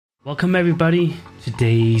Welcome everybody to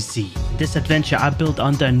DayZ. In this adventure I built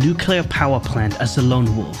under a nuclear power plant as a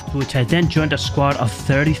lone wolf, to which I then joined a squad of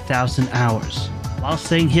 30,000 hours. While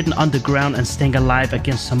staying hidden underground and staying alive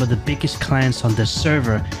against some of the biggest clans on this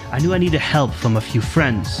server, I knew I needed help from a few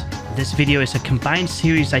friends. This video is a combined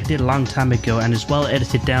series I did a long time ago and is well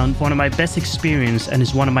edited down, one of my best experience and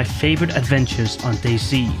is one of my favorite adventures on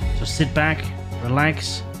DayZ. So sit back,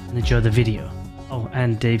 relax, and enjoy the video. Oh,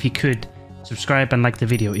 and if you could, subscribe and like the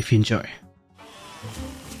video if you enjoy.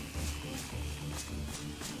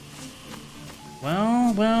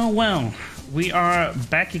 Well. We are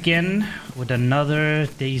back again with another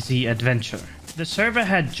DayZ adventure. The server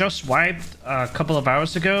had just wiped a couple of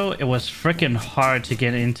hours ago. It was freaking hard to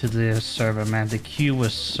get into the server, man. The queue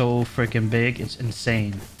was so freaking big. It's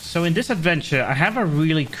insane. So in this adventure, I have a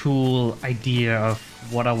really cool idea of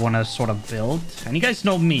what I want to sort of build. And you guys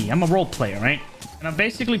know me. I'm a role player, right? And I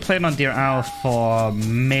basically played on DayZ I for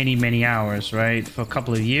many hours, right? For a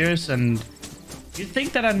couple of years. And you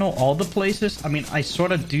think that I know all the places? I mean, I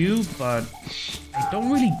sort of do, but I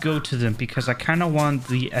don't really go to them because I kind of want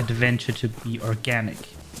the adventure to be organic.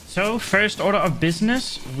 So first order of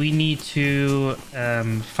business, we need to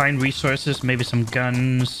find resources, maybe some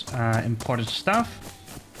guns, important stuff.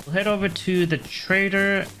 We'll head over to the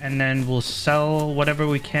trader and then we'll sell whatever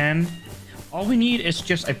we can. All we need is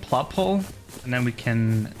just a plot hole, and then we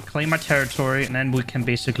can claim our territory, and then we can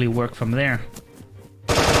basically work from there.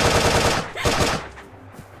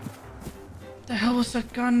 The hell was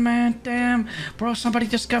that gun, man? Damn, bro, somebody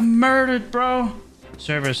just got murdered, bro.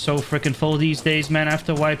 Server is so freaking full these days, man.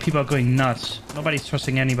 After a while, people are going nuts. Nobody's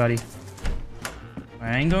trusting anybody.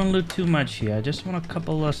 I ain't gonna loot too much here. I just want a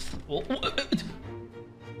couple of... Oh,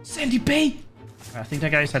 Sandy Bay! I think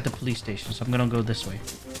that guy's at the police station, so I'm gonna go this way.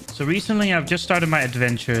 So recently I've just started my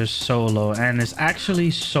adventures solo, and it's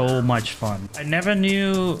actually so much fun. I never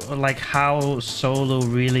knew like how solo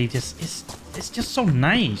really just is. It's just so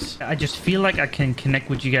nice. I just feel like I can connect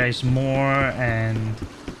with you guys more, and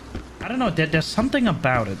I don't know, there's something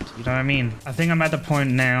about it, you know what I mean? I think I'm at the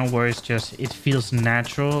point now where it's just, it feels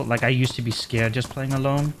natural. Like I used to be scared just playing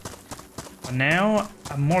alone, but now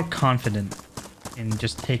I'm more confident in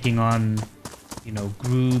just taking on, you know,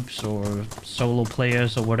 groups or solo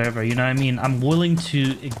players or whatever, you know what I mean? I'm willing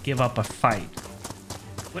to give up a fight,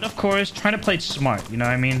 but of course trying to play it smart, you know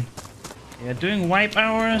what I mean? Yeah, doing wipe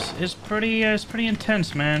hours is pretty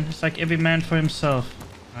intense, man. It's like every man for himself.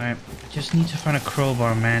 All right, I just need to find a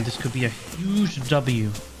crowbar, man. This could be a huge W.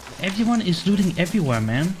 Everyone is looting everywhere,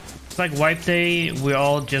 man. It's like wipe day. We're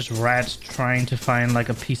all just rats trying to find like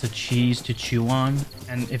a piece of cheese to chew on,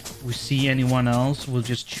 and if we see anyone else, we'll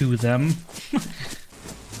just chew them.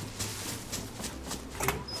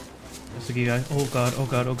 That's a good guy. Oh god, oh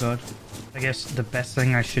god, oh god. I guess the best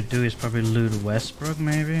thing I should do is probably loot Westbrook,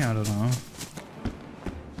 maybe? I don't know.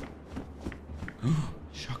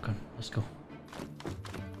 Shotgun. Let's go.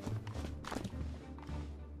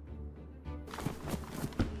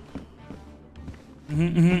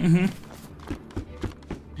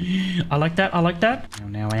 I like that. I like that.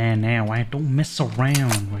 Now, I don't mess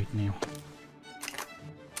around right now.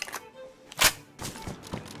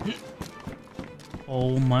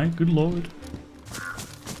 Oh my good lord.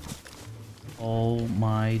 Oh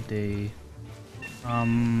my day.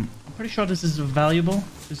 I'm pretty sure this is valuable.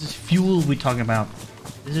 This is fuel we're talking about.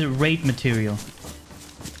 This is raid material.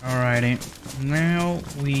 Alrighty. Now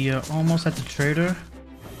we are almost at the trader.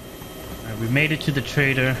 Alright, we made it to the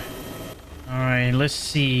trader. Alright, let's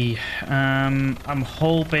see. I'm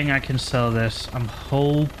hoping I can sell this. I'm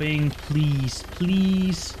hoping. Please.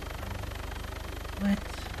 What?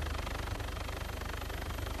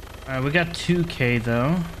 Alright, we got 2k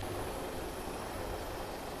though.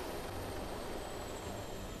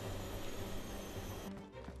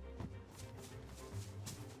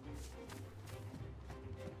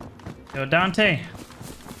 Yo, Dante.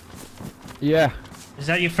 Yeah. Is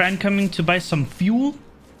that your friend coming to buy some fuel?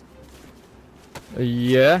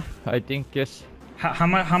 Yeah, I think yes. How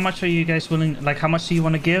much are you guys willing? Like, how much do you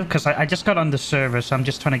want to give? Because I just got on the server, so I'm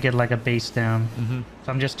just trying to get like a base down.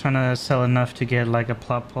 So I'm just trying to sell enough to get like a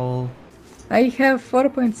plot hole. I have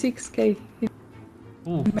 4.6k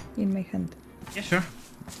in my hand. Yeah, sure.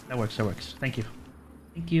 That works. Thank you.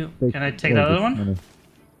 Can I take the other one?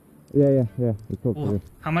 Yeah. It's okay.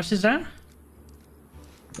 How much is that?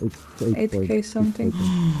 It's 8k something.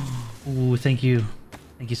 Ooh, thank you.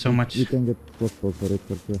 Thank you so much. You can get possible for it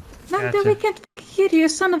for sure. Nanda, we can't hear you,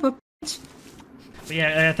 son of a bitch. But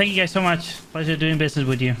yeah, thank you guys so much. Pleasure doing business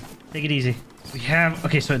with you. Take it easy. We have...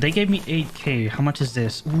 Okay, so they gave me 8k. How much is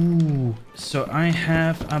this? Ooh. So I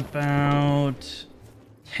have about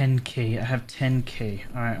 10k. I have 10k.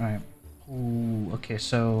 Alright. Ooh, okay,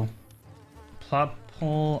 so plot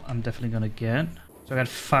pole I'm definitely gonna get. So I got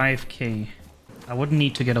 5k. I wouldn't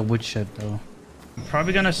need to get a woodshed though. I'm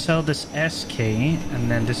probably gonna sell this SK, and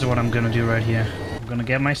then this is what I'm gonna do right here. I'm gonna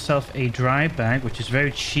get myself a dry bag, which is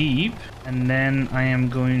very cheap, and then I am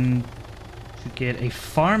going to get a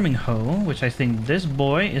farming hoe, which I think this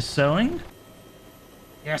boy is selling.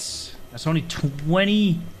 Yes, that's only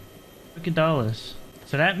 20 freaking dollars.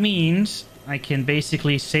 So that means I can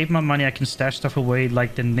basically save my money. I can stash stuff away,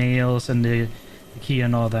 like the nails and the key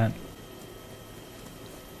and all that.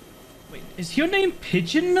 Wait, is your name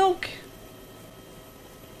Pigeon Milk?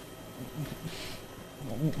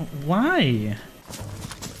 Why?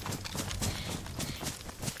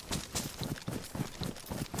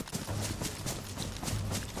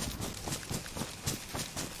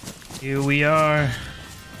 Here we are.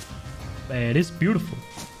 Man, it's beautiful.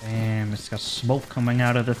 Damn, it's got smoke coming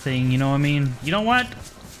out of the thing, you know what I mean? You know what?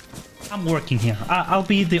 I'm working here. I'll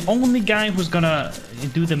be the only guy who's gonna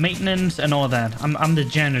do the maintenance and all that. I'm the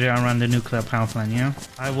janitor around the nuclear power plant, you know?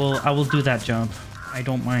 I will do that job. I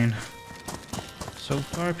don't mind. So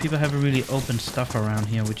far, people haven't really opened stuff around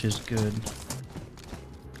here, which is good.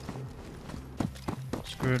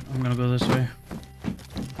 Screw it, I'm gonna go this way.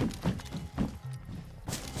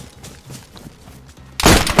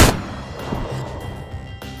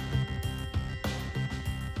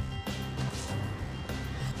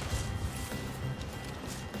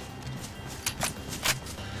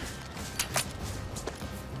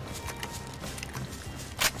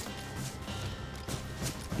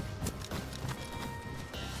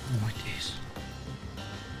 Oh my days.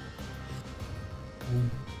 Oh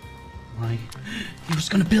my. He was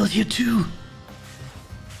gonna build here too.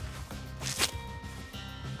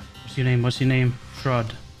 What's your name? What's your name?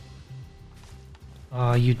 Trud.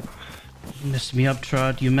 Oh, you messed me up,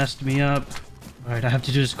 Trud. You messed me up. Alright, I have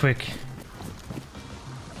to do this quick.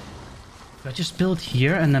 Do I just build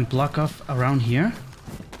here and then block off around here?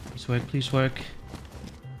 Please work, please work.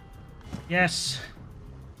 Yes!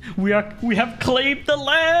 We have claimed the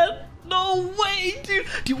land! No way, dude!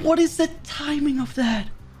 Dude, what is the timing of that?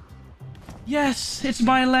 Yes, it's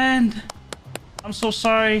my land! I'm so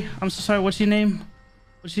sorry. I'm so sorry. What's your name?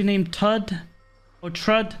 What's your name? Tud? Or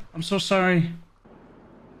Trud? I'm so sorry.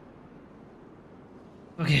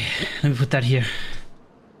 Okay, let me put that here.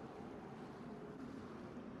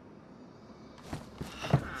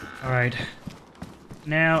 Alright.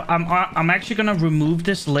 Now, I'm actually gonna remove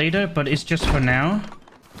this later, but it's just for now.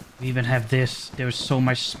 We even have this. There's so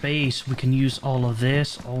much space. We can use all of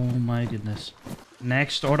this. Oh my goodness.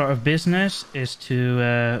 Next order of business is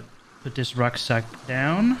to put this rucksack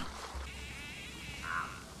down.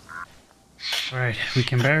 Alright, we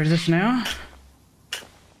can bury this now.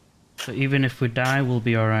 So even if we die, we'll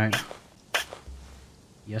be alright.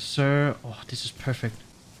 Yes, sir. Oh, this is perfect.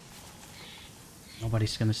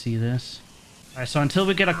 Nobody's gonna see this. Alright, so until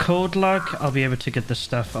we get a code lock, I'll be able to get this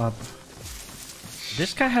stuff up.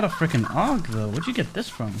 This guy had a freaking AUG though. Where'd you get this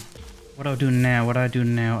from? What do I do now? What do I do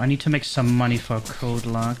now? I need to make some money for a code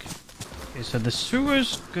lock. Okay, so the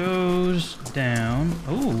sewers goes down.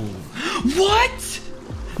 Oh. What?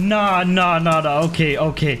 Nah.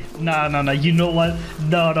 Okay. Nah. You know what?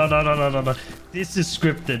 No. This is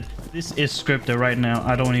scripted. This is scripted right now.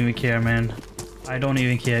 I don't even care, man. I don't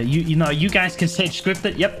even care. You know, you guys can say it's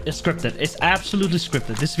scripted. Yep, it's scripted. It's absolutely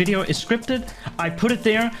scripted. This video is scripted. I put it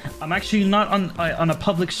there. I'm actually not on a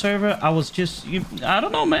public server. I was just, I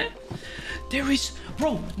don't know, man. There is,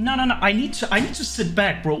 bro. No. I need to sit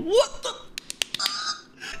back, bro. What the?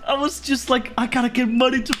 I was just like, I gotta get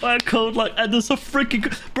money to buy a code lock, and there's a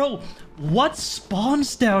freaking, bro. What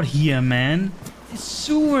spawns down here, man? It's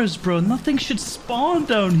sewers, bro. Nothing should spawn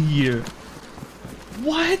down here.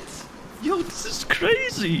 What? Yo, this is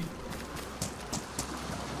crazy.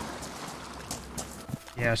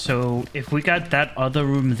 Yeah, so if we got that other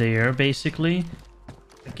room there, basically,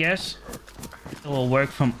 I guess it will work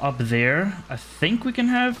from up there. I think we can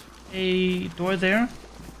have a door there.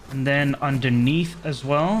 And then underneath as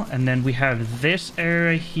well. And then we have this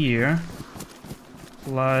area here.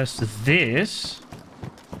 Plus this.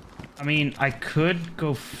 I mean, I could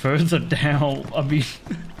go further down. I mean...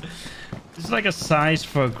 This is like a size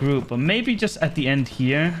for a group, but maybe just at the end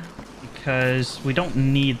here, because we don't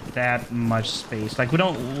need that much space. Like we're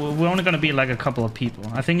only gonna be like a couple of people.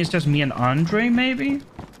 I think it's just me and Andre, maybe.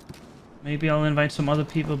 Maybe I'll invite some other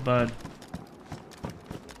people, but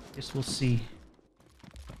I guess we'll see.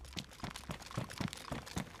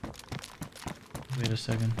 Wait a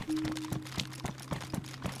second.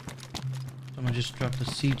 Someone just dropped a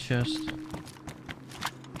sea chest.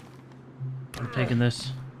 I'm taking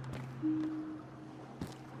this.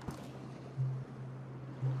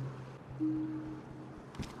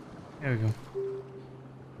 There we go.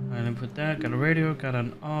 Alright, let me put that. Got a radio, got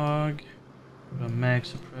an AUG, got a mag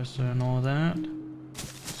suppressor and all that.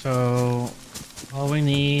 So all we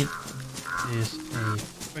need is a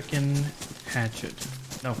freaking hatchet.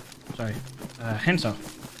 No, sorry. Handsaw.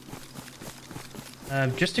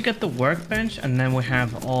 Just to get the workbench, and then we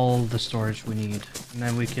have all the storage we need, and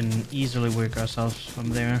then we can easily work ourselves from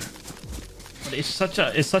there. But it's such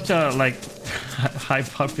a like high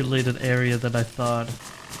populated area that I thought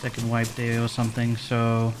second wipe day or something,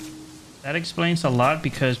 so that explains a lot,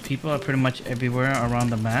 because people are pretty much everywhere around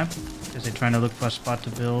the map because they're trying to look for a spot to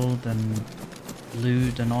build and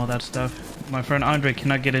loot and all that stuff. My friend Andre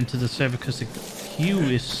cannot get into the server because the queue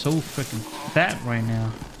is so freaking fat right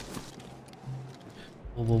now.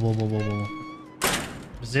 Whoa, whoa, whoa, whoa, whoa, whoa.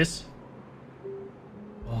 What is this?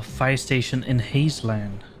 Oh, fire station in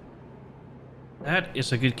Hazeland. That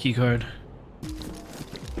is a good keycard.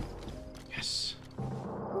 Yes.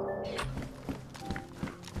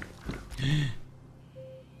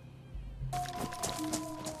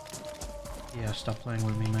 Yeah, stop playing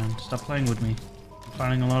with me, man. Stop playing with me. I'm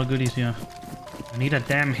finding a lot of goodies here. I need a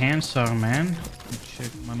damn handsaw, man.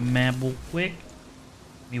 Check my map real quick.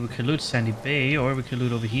 I mean, we could loot Sandy Bay, or we could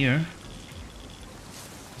loot over here.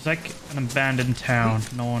 It's like an abandoned town.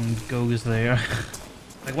 No one goes there.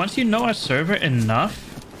 Like, once you know a server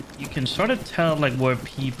enough, you can sort of tell, like, where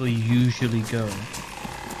people usually go.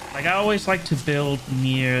 Like, I always like to build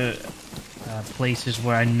near places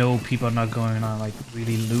where I know people are not going to, like,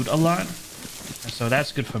 really loot a lot. And so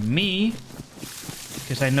that's good for me,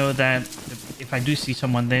 because I know that if I do see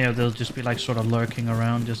someone there, they'll just be like sort of lurking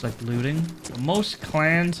around, just like looting. Most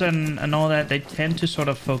clans and all that, they tend to sort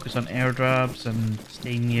of focus on airdrops and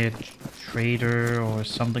stay near trader or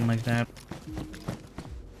something like that.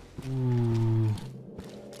 Ooh.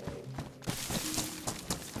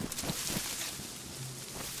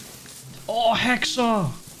 Oh,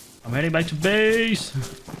 hacksaw! I'm heading back to base.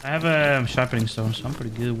 I have a sharpening stone, so I'm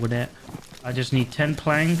pretty good with that. I just need 10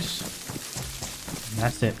 planks. And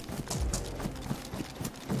that's it.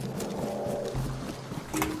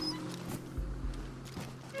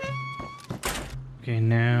 Okay,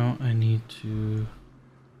 now I need to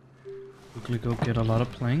quickly go get a lot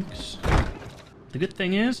of planks. The good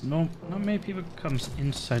thing is, not many people comes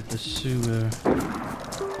inside the sewer.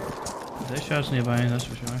 There's shots nearby, that's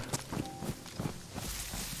for sure.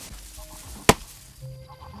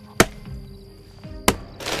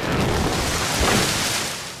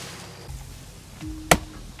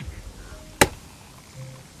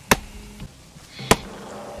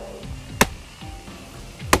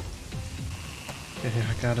 Okay,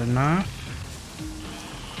 I got enough.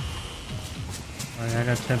 Alright, I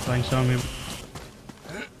got 10 planks on me.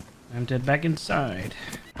 I'm dead back inside.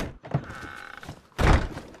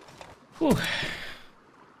 Whew.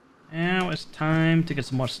 Now it's time to get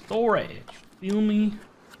some more storage. Feel me?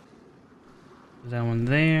 That one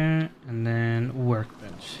there, and then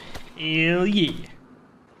workbench. Hell yeah.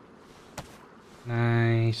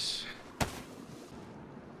 Nice.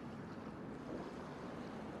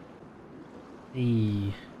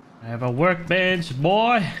 I have a workbench,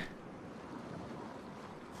 boy.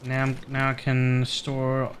 Now I can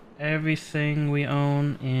store everything we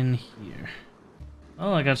own in here.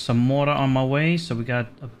 Oh, I got some mortar on my way, so we got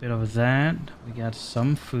a bit of that. We got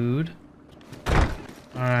some food.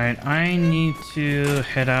 Alright, I need to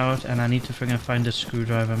head out, and I need to freaking find the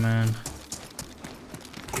screwdriver, man.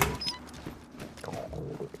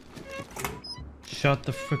 Shut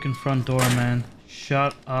the freaking front door, man.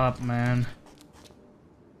 Shut up, man.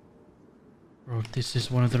 Bro, this is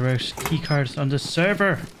one of the rarest keycards on the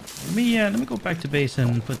server. Let me go back to base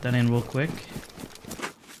and put that in real quick.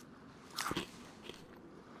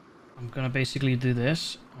 I'm gonna basically do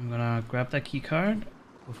this. I'm gonna grab that keycard.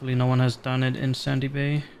 Hopefully no one has done it in Sandy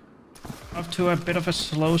Bay. Off to a bit of a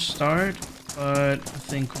slow start, but I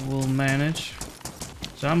think we'll manage.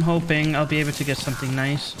 So I'm hoping I'll be able to get something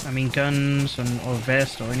nice. I mean, guns or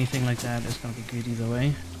vest or anything like that is gonna be good either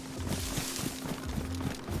way.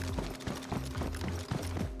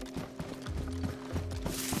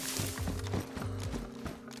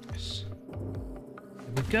 Yes.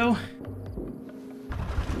 Here we go.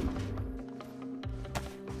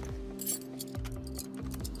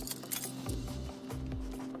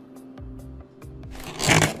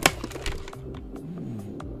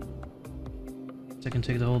 I can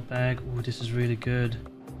take the whole bag. Ooh, this is really good.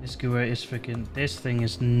 This skewer is freaking... This thing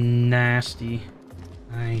is nasty.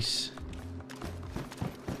 Nice.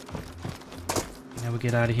 Now we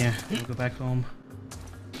get out of here. We'll go back home.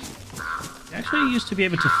 I actually used to be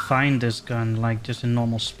able to find this gun like just in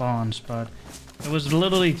normal spawns, but it was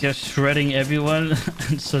literally just shredding everyone,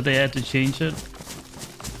 and so they had to change it.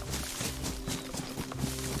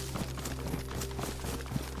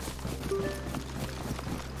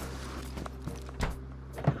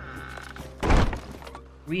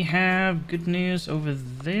 We have good news over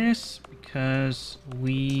this because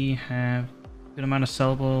we have good amount of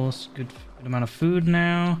sellables, good amount of food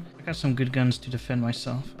now. I got some good guns to defend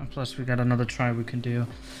myself, and plus we got another try we can do.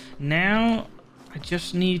 Now I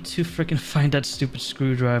just need to freaking find that stupid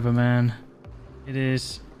screwdriver, man. It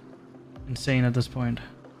is insane at this point.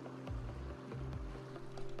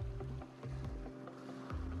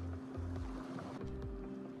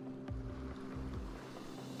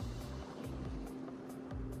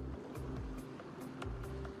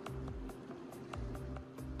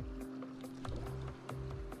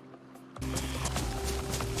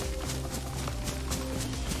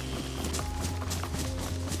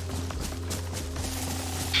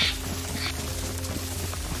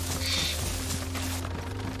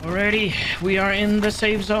 Alrighty, we are in the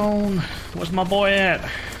safe zone. Where's my boy at?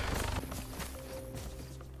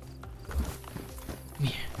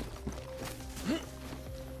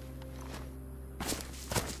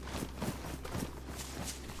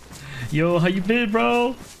 Yo, how you been,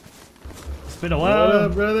 bro? It's been a while. What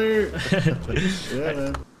up, brother? Yeah,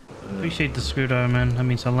 man. Appreciate the screwdriver, man. That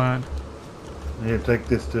means a lot. Here, take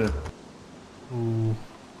this too. Ooh.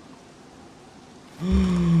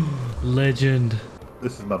 Legend.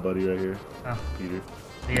 This is my buddy right here, Oh. Peter.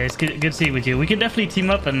 Yeah, it's good to see you with you. We can definitely team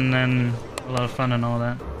up and then a lot of fun and all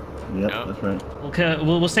that. Yep, that's right. Okay,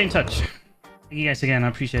 we'll stay in touch. Thank you guys again. I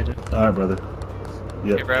appreciate it. All right, brother.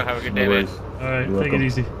 Yep. Hey, bro. Have a good No day, man. worries. All right, You're take it welcome.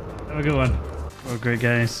 easy. Have a good one. Oh, great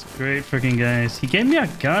guys. Great freaking guys. He gave me a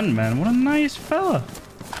gun, man. What a nice fella.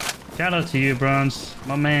 Shout out to you, Bronze.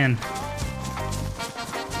 My man.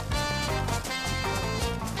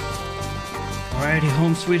 Alrighty,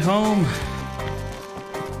 home sweet home.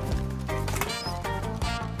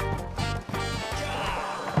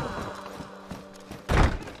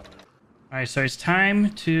 Alright, so it's time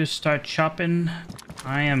to start chopping.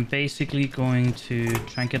 I am basically going to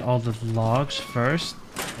try and get all the logs first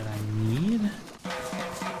that I need.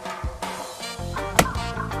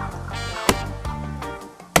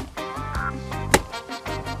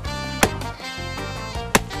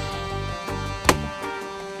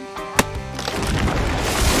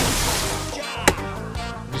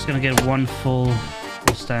 I'm just gonna get one full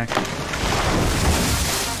stack.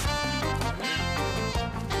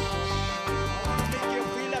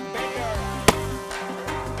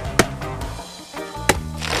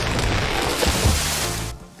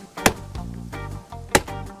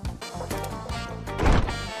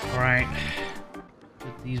 Alright,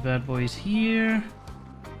 put these bad boys here.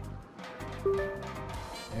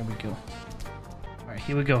 There we go. Alright,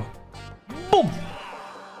 here we go. Boom!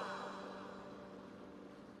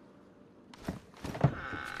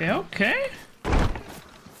 Okay, okay.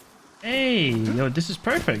 Hey, yo, this is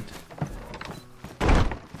perfect.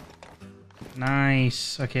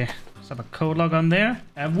 Nice. Okay, let's have a code log on there.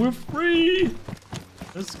 And we're free!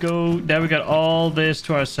 Let's go. Now we got all this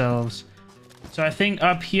to ourselves. So I think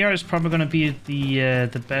up here is probably going to be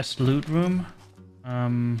the best loot room.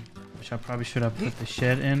 Which I probably should have put the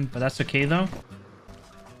shed in, but that's okay though.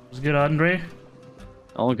 What's good, Andre?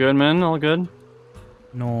 All good, man. All good.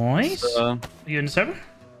 Nice. Are you in the server?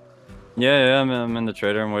 Yeah, I'm in the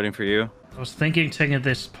trader. I'm waiting for you. I was thinking taking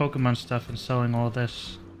this Pokemon stuff and selling all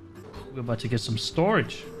this. We're about to get some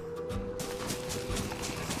storage.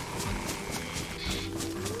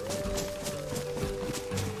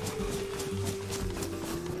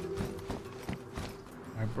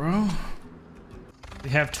 Alright, bro. We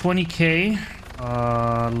have 20k.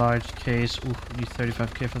 Large case. Ooh, we need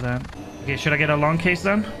 35k for that. Okay, should I get a long case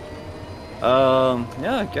then?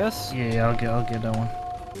 Yeah, I guess. Yeah, I'll get that one.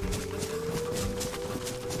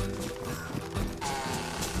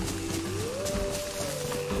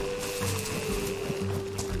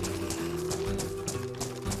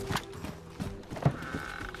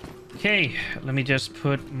 Okay, let me just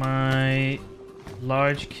put my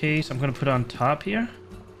large case. I'm gonna put it on top here.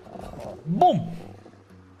 Boom.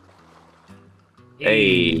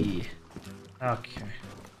 Hey. Okay.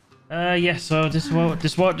 Yeah. So this is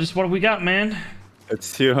what we got, man.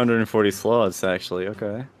 It's 240 slots, actually.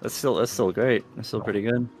 Okay, that's still great. That's still pretty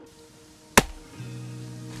good.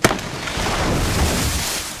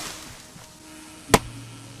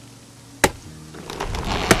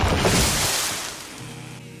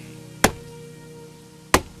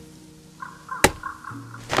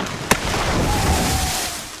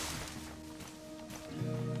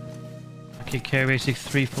 Okay, carry basically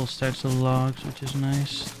 3 full stacks of logs, which is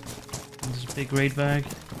nice. And this big raid bag.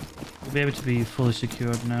 We'll be able to be fully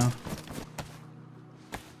secured now.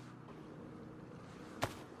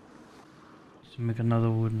 So make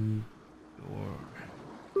another wooden door.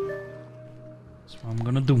 That's what I'm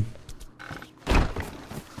gonna do.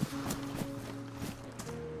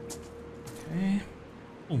 Okay.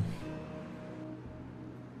 Boom.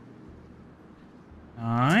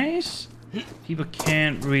 Nice. People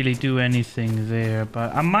can't really do anything there,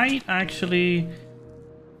 but I might actually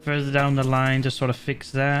further down the line just sort of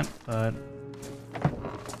fix that, but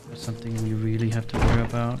that's something we really have to worry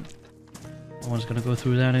about. No one's gonna go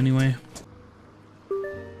through that anyway.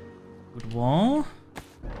 Good wall.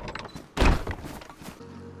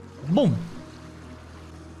 Boom.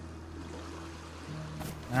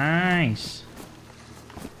 Nice.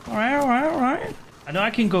 Alright. I know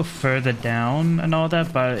I can go further down and all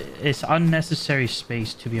that, but it's unnecessary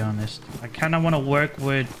space, to be honest. I kind of want to work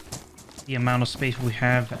with the amount of space we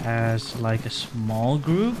have as like a small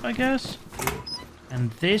group, I guess.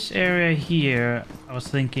 And this area here, I was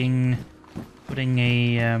thinking putting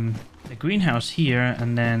a greenhouse here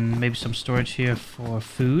and then maybe some storage here for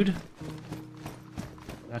food.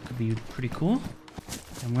 That could be pretty cool.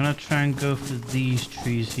 I'm gonna try and go for these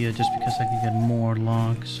trees here just because I can get more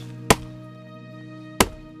logs.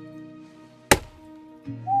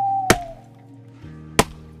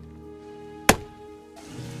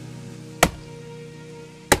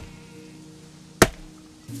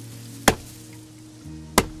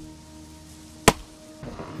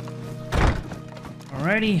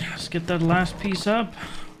 Alrighty, let's get that last piece up.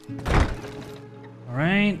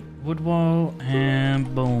 Alright, wood wall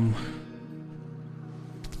and boom.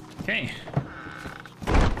 Okay.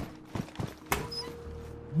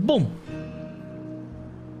 Boom.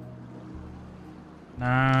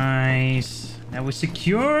 Nice. Now we're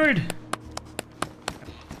secured.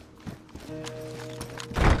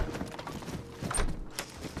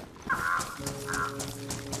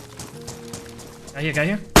 Guy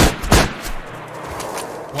here.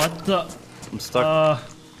 What the? I'm stuck.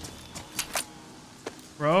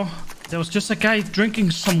 Bro, there was just a guy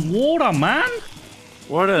drinking some water, man.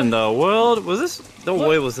 What in the world? Was this? No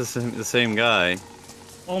way was this the same guy.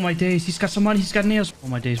 Oh my days, he's got some money, he's got nails. Oh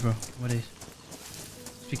my days, bro. Oh my days.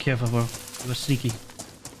 Be careful, bro. He was sneaky.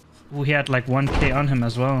 Oh, he had like 1k on him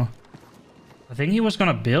as well. I think he was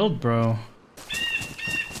gonna build, bro.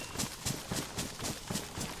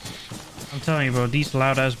 I'm telling you, bro, these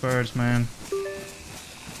loud ass birds, man.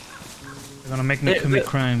 They're gonna make me commit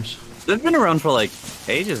crimes. They've been around for like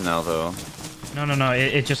ages now, though. No.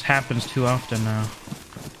 It just happens too often now.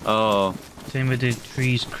 Oh. Same with the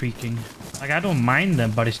trees creaking. Like, I don't mind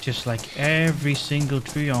them, but it's just like every single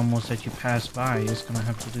tree almost that you pass by is gonna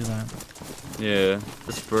have to do that. Yeah.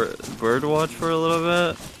 Just bird watch for a little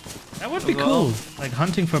bit. That would be cool. Like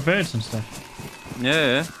hunting for birds and stuff.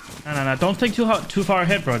 Yeah. No. Don't think too far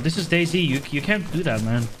ahead, bro. This is DayZ. You can't do that,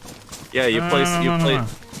 man. Yeah, you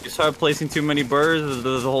start placing too many birds,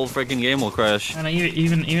 the whole freaking game will crash. And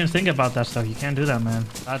even think about that stuff. You can't do that, man.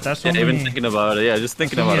 That's only, even thinking about it. Yeah, just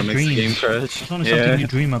thinking about it makes the game crash. It's only something you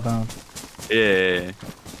dream about. Yeah.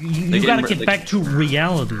 You gotta get back to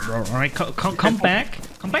reality, bro. All right, come back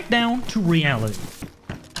down to reality.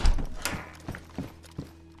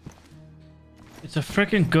 It's a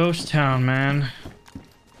freaking ghost town, man.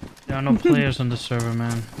 There are no players on the server,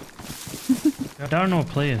 man. There are no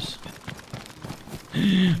players.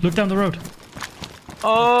 Look down the road.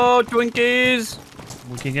 Oh, Twinkies!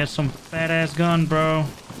 We can get some fat ass gun, bro.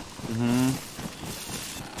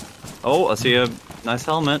 Oh, I see a nice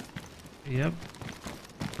helmet. Yep.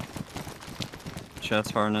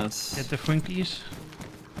 Chest harness. Get the Twinkies.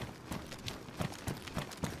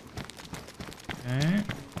 Okay.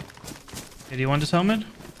 Hey, do you want this helmet?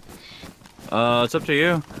 It's up to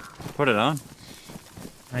you. Put it on.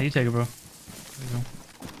 Nah, you take it, bro. Here we go.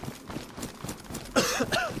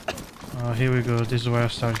 Oh, here we go. This is where I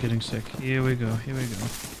start getting sick. Here we go.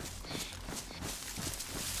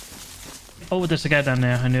 Oh, there's a guy down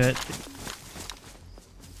there. I knew it.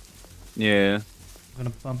 Yeah. I'm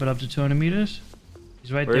gonna bump it up to 200 meters.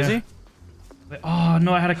 He's right there. Where is he? Wait, oh,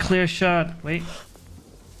 no, I had a clear shot. Wait.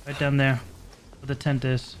 Right down there. Where the tent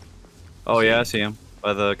is. Oh, yeah, I see him.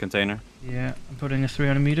 By the container. Yeah, I'm putting a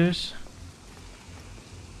 300 meters.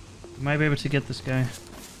 You might be able to get this guy.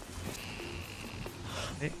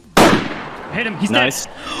 Hey. Hit him, he's nice.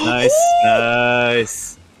 dead.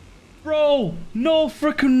 Nice. Bro, no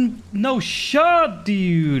freaking no shot,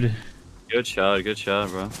 dude. Good shot,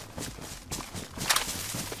 bro.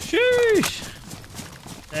 Sheesh.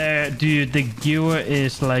 There, dude, the gear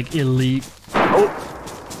is like elite. Oh.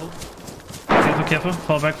 careful.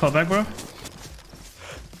 Fall back, bro.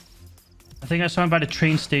 I think I saw him by the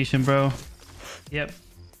train station, bro. Yep.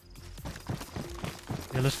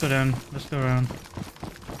 Yeah, let's go down. Let's go around.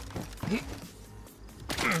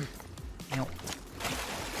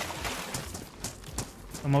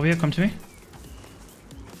 Come over here, come to me.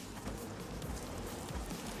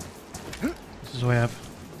 This is way up.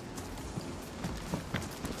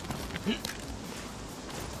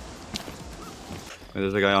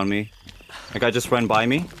 There's a guy on me. A guy just ran by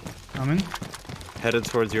me. Coming. Headed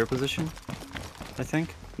towards your position, I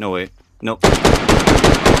think. No, wait. Nope.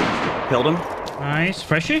 Killed him. Nice.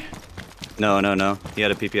 Freshie? No. He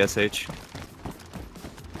had a PPSH.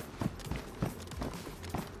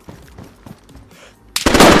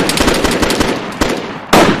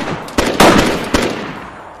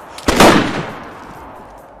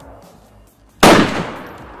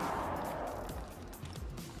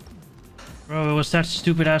 Bro, it was that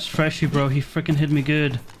stupid ass Freshie, bro. He freaking hit me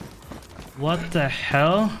good. What the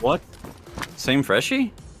hell? What? Same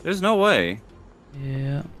Freshie? There's no way.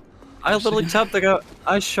 Yeah. I literally tapped the guy.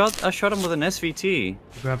 I shot him with an SVT. He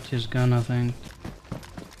grabbed his gun, I think.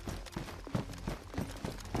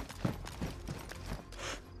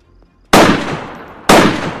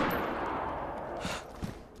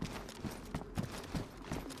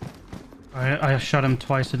 I shot him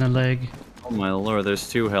twice in the leg. Oh my lord, there's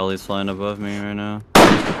two helis flying above me right now.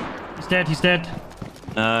 He's dead, he's dead.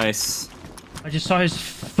 Nice. I just saw his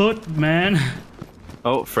foot, man.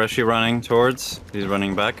 Oh, Freshie running towards. He's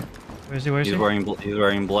running back. Where is he? Where is he? He's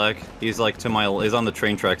wearing black. He's like he's on the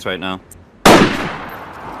train tracks right now.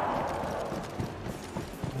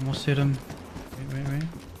 Almost hit him. Wait.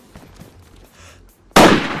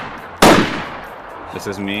 This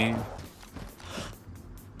is me.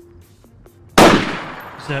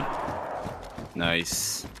 He's dead.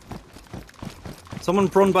 Nice. Someone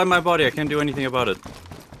prone by my body. I can't do anything about it.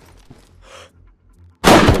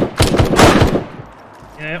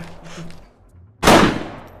 Yeah.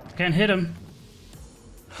 Can't hit him.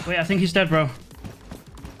 Wait, I think he's dead, bro.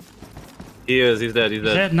 He is. He's dead. He's He's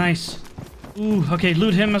dead. dead. Nice. Ooh, okay,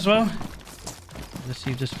 loot him as well. Let's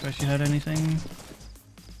see if this Freshie had anything.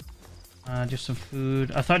 Just some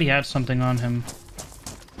food. I thought he had something on him.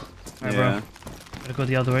 Alright, Yeah. bro. Gotta go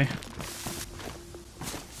the other way.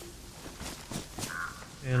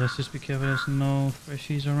 Okay, let's just be careful there's no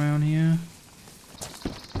Freshies around here.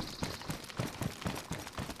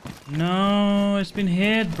 No, it's been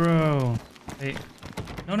hit, bro. Wait.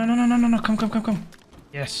 No. Come.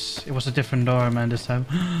 Yes, it was a different door, man, this time.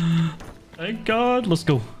 Thank God. Let's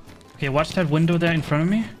go. Okay, watch that window there in front of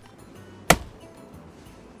me.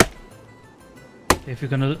 Okay, if you're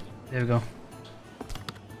gonna... There we go.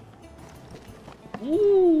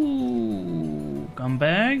 Ooh, gun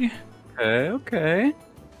bag. Okay.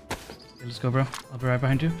 Okay, let's go, bro. I'll be right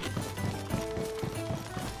behind you.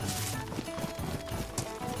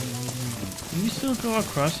 Can you still go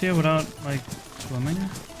across here without, like, swimming?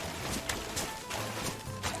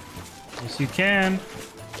 Yes, you can.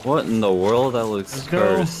 What in the world? That looks Let's go.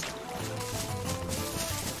 cursed.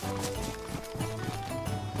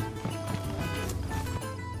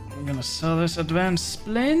 I'm gonna sell this advanced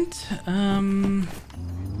splint. I'm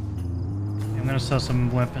gonna sell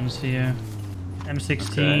some weapons here.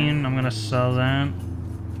 M16, Okay. I'm gonna sell that.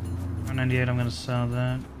 R98, I'm gonna sell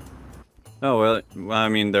that. Oh, well, I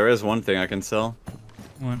mean, there is one thing I can sell.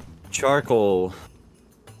 What? Charcoal.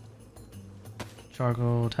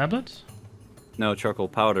 Charcoal tablets? No, charcoal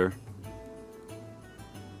powder.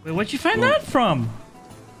 Wait, where'd you find that from?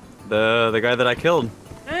 The guy that I killed.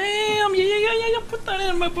 Damn, yeah. Put that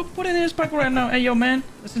in, put it in his pocket right now. Hey, yo, man,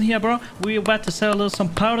 listen here, bro. We about to sell some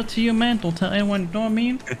powder to you, man. Don't tell anyone, you know what I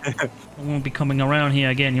mean? I won't be coming around here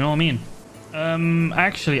again, you know what I mean?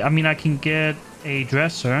 Actually, I mean, I can get a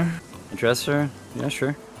dresser. A dresser? Yeah,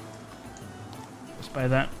 sure. Let's buy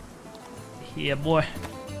that. Yeah, boy.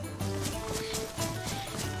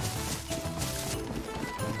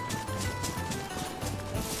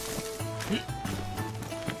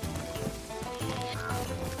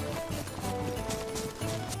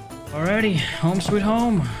 Alrighty, home sweet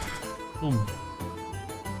home. Boom.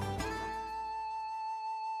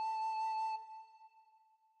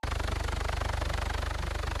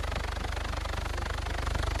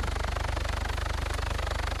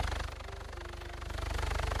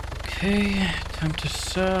 Okay, time to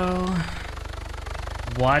sell.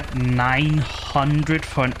 What? 900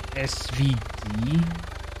 for an SVD?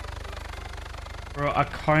 Bro, a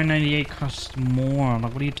car 98 costs more.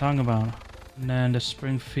 Like, what are you talking about? And then the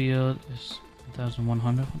Springfield is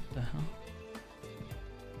 1,100. What the hell?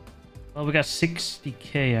 Well, we got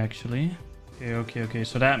 60k actually. Okay.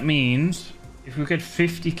 So that means If we get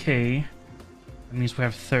 50k, that means we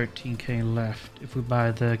have 13k left if we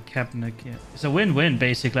buy the cabinet kit. It's a win-win,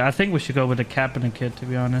 basically. I think we should go with the cabinet kit, to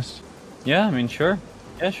be honest. Yeah, I mean, sure.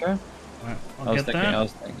 Yeah, sure. Right, I was thinking,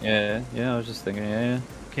 I was just thinking, yeah.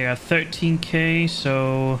 Okay, I got 13k,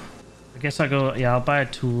 so I guess I'll go, yeah, I'll buy a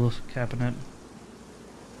tool cabinet.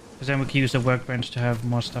 Because then we can use the workbench to have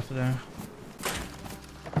more stuff there.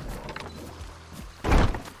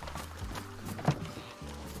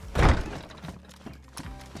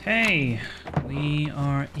 Okay, we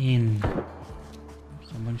are in.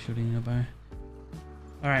 Someone shooting nearby.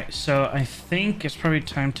 Alright, so I think it's probably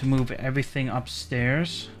time to move everything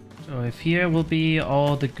upstairs. So if here will be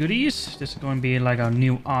all the goodies, this is going to be like our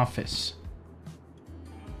new office.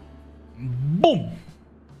 Boom!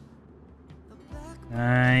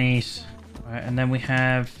 Nice. Alright, and then we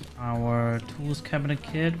have our tools cabinet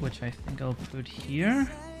kit, which I think I'll put here.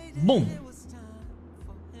 Boom!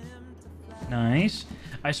 Nice.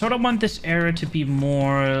 I sort of want this area to be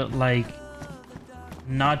more like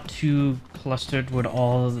not too clustered with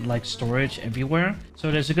all like storage everywhere.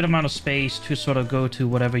 So there's a good amount of space to sort of go to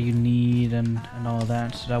whatever you need and all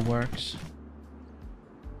that. So that works.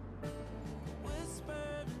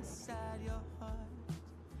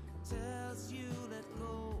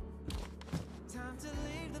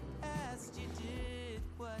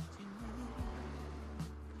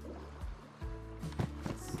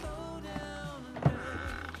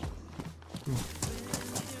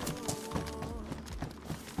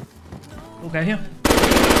 Okay, here.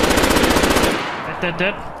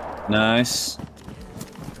 Dead. Nice.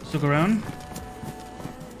 Let's look around.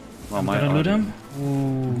 Well, I'm gonna loot him.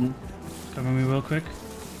 Ooh. Cover me real quick.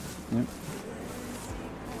 Yep.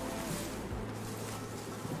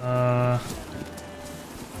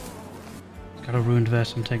 Got a ruined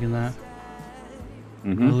vest, I'm taking that.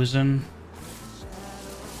 Losing.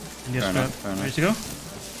 Yes, ready to go?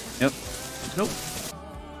 Yep. Let's go.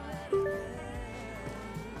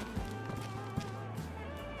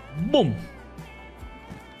 Boom.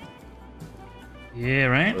 Yeah,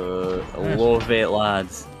 right? I love it,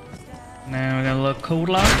 lads. Now we got a little code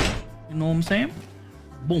lock. You know what I'm saying?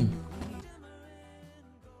 Boom.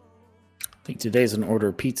 I think today's an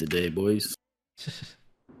order pizza day, boys.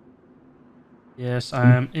 Yes,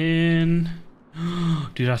 I am in.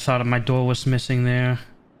 Dude, I thought my door was missing there.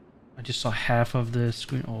 I just saw half of the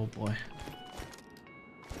screen. Oh boy.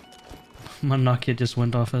 My Nokia just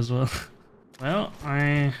went off as well. Well,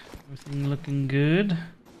 everything looking good.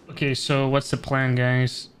 Okay, so what's the plan,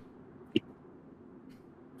 guys?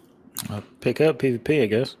 Pick up PvP, I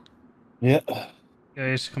guess. Yeah.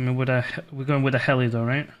 Guys, coming with we're going with a heli though,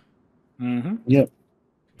 right? Yep.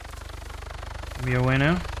 We away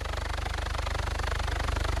now?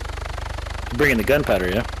 Bringing the gunpowder,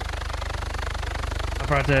 yeah? I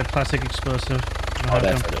brought the plastic explosive. Oh,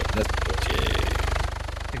 that's good. That's good.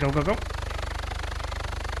 Yeah. Go, go, go.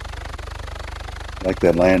 Like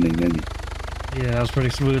that landing, didn't you? Yeah, that was pretty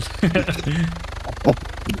smooth.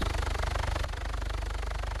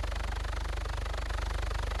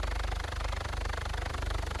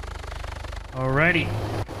 Alrighty.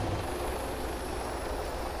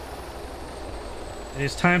 It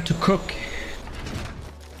is time to cook.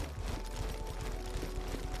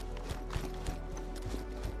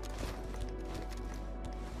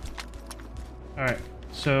 Alright,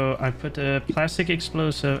 so I put the plastic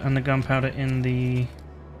explosive and the gunpowder in the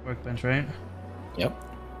workbench, right? Yep.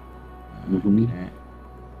 Okay.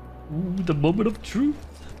 Ooh, the moment of truth.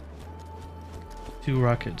 2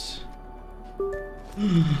 rockets.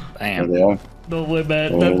 There Bam. they are. No way,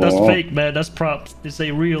 man. Oh, That's wow. fake, man. That's props. This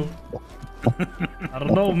ain't real. I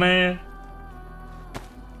don't know, man.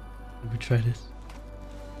 Let me try this.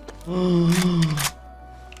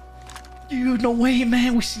 Dude, no way,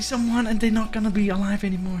 man. We see someone and they're not gonna be alive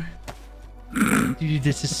anymore. Dude,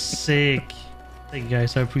 this is sick. Thank you,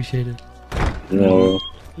 guys. I appreciate it. No.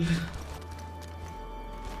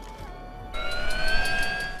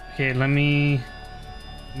 Okay, let me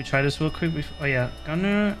try this real quick. Oh yeah,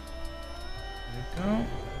 gunner. There we go.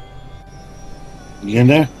 You in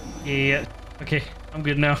there? Yeah. Okay, I'm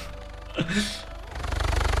good now.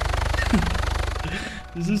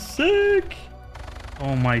 This is sick.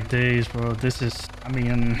 Oh my days, bro. This is, I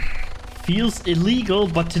mean, feels illegal,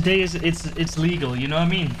 but today it's legal. You know what I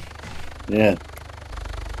mean? Yeah.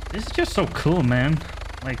 This is just so cool, man.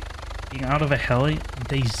 Like being out of a heli,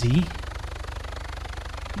 DayZ.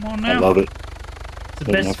 Come on now. I love it. It's the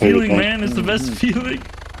That's my best favorite feeling, thing. man. It's the best feeling.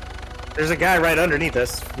 There's a guy right underneath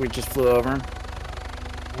us. We just flew over him.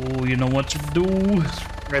 Oh, you know what to do.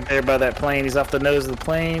 Right there by that plane. He's off the nose of the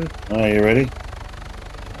plane. All right, you ready?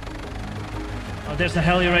 Oh, there's the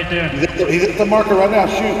heli right there. He's at the marker right now.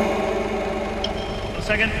 Shoot. A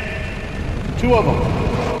second. 2 of them.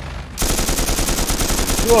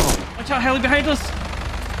 2 of them. Watch out, heli behind us.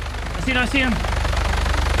 I see him.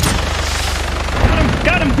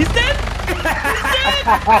 Got him. He's dead.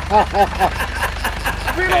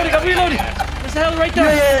 I'm reloading. There's the heli right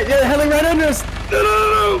there. Yeah, the heli right under us.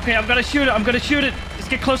 No. Okay, I'm gonna shoot it. Let's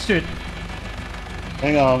get close to it.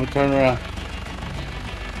 Hang on, let me turn around.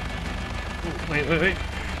 Wait. Don't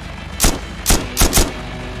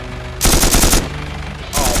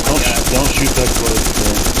shoot that close,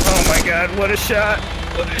 man. Oh my god, what a shot.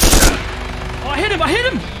 Oh, I hit him. I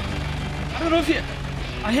don't know if you...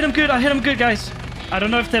 I hit him good, guys. I don't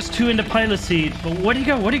know if there's 2 in the pilot seat, but where'd he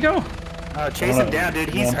go? Chase him down, dude.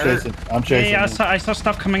 He's hurt. I'm chasing Yeah, him. I saw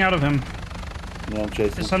stuff coming out of him. Yeah, I'm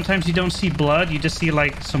chasing him. Sometimes you don't see blood, you just see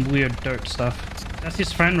like some weird dirt stuff. That's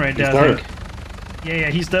his friend right there, He's I hurt. think.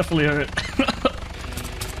 Yeah, he's definitely hurt.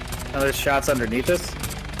 There's shots underneath us.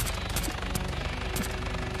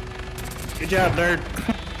 Good job, nerd.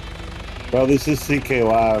 Bro, this is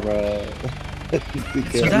CKY, bro.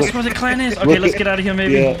 So that's where the clan is? Okay, let's get out of here,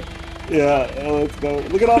 maybe. Yeah, let's go.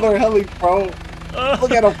 Look at all their helis, bro.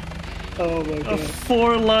 Look at them. Oh my god.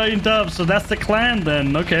 4 lined up, so that's the clan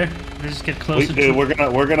then. Okay, let's just get closer to...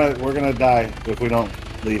 We're gonna die if we don't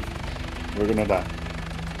leave. We're gonna die.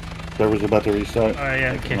 Server's about to restart. Alright,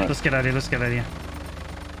 yeah, okay, let's get out of here.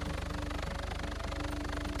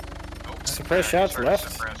 Suppress shots left.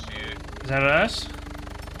 Is that us?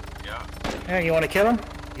 Yeah, you want to kill him?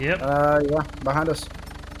 Yep. Yeah, behind us.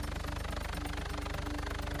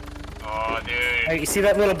 Oh, dude. Hey, you see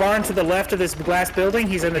that little barn to the left of this glass building?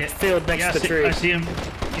 He's in the field next to the tree. I see him.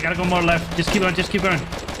 You gotta go more left. Just keep going.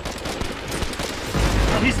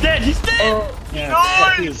 Oh, he's dead. Oh, yeah.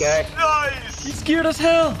 Nice! Guy. Nice! He's scared as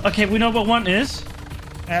hell. Okay, we know what one is.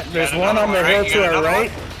 There's one on the hill to our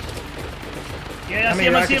right. Yeah, How many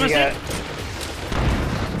rockets you got?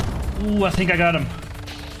 Ooh, I think I got him.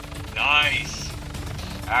 Nice.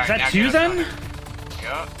 Alright, Is that 2 then?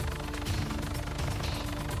 Yup.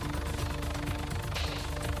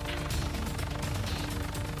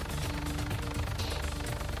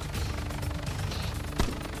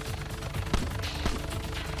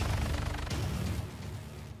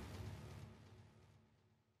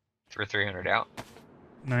 For 300 out.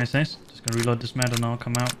 Nice. Just gonna reload this map and I'll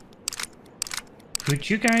come out. Could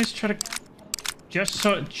you guys try to... Just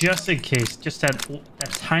in case, just that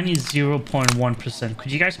tiny 0.1%.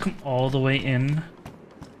 Could you guys come all the way in?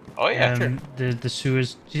 Oh yeah, sure. The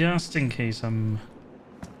sewers, just in case I'm...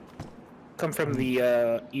 Come from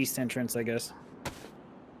the east entrance, I guess.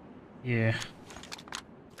 Yeah.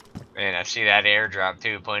 Man, I see that airdrop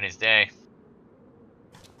too, plain as day.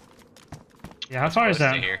 Yeah, how far is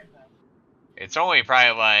that? Here. It's only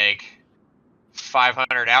probably like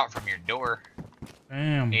 500 out from your door.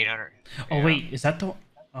 Damn. 800. Oh yeah. wait, is that the...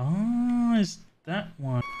 Oh, is that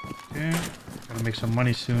one? Okay. Gotta make some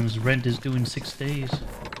money soon. Rent is due in 6 days.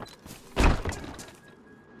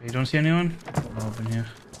 You don't see anyone? I'll open here.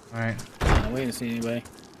 Alright. I'm waiting to see anybody.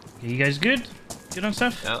 Okay, you guys good? Good on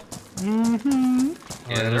stuff? Yep.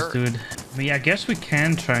 Mm-hmm. Alright, let's do it. I mean, I guess we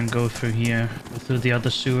can try and go through here. Go through the other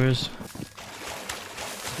sewers.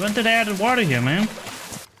 When did they add water here, man?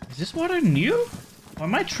 Is this water new? Or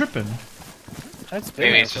am I tripping? That's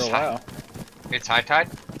been there for a while. It's high tide?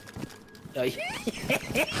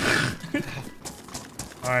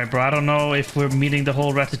 Alright, bro, I don't know if we're meeting the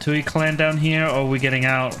whole Ratatouille clan down here or we're getting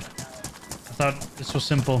out. I thought this was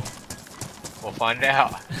simple. We'll find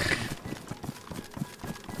out.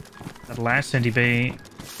 That last Sandy Bay.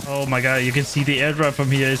 Oh my god, you can see the airdrop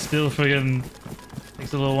from here. It still friggin'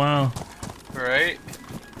 takes a little while. Right?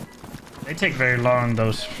 They take very long,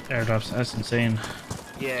 those airdrops. That's insane.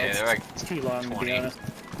 Yeah, they're like it's too long 20. to be honest.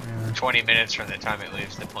 Yeah. 20 minutes from the time it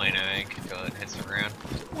leaves the plane, I think, until it hits the ground.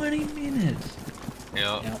 20 minutes.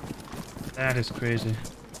 Yep. Yeah. That is crazy.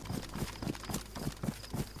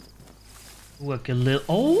 Ooh, a Galil.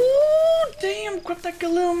 Oh, damn. Grab that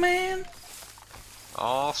Galil, man.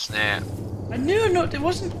 Oh, snap. I knew. No, it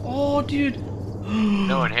wasn't. Oh, dude.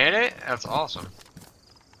 No one hit it? That's awesome.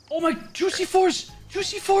 Oh, my. Juicy Force.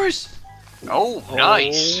 Juicy Force. Oh,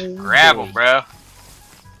 nice. Grab him, bro.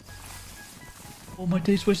 Oh, my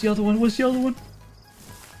days. Where's the other one? Where's the other one?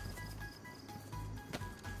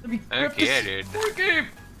 Let me grab Heck yeah, this dude. game.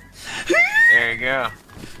 There you go.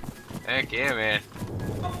 Heck yeah, man.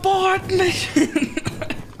 Abort mission.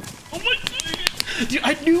 Oh my god. Dude,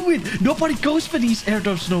 I knew it. Nobody goes for these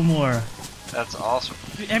airdrops no more. That's awesome.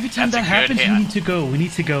 Dude, every time That's that a good happens, hit. we need to go. We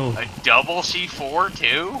need to go. A double C4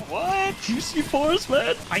 too? What? 2 C4s,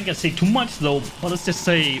 man. I ain't gonna say too much though, but let's just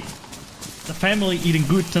say the family eating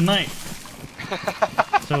good tonight.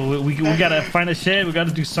 So we gotta find a shed. We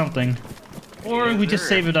gotta do something, or Yes, we just sir.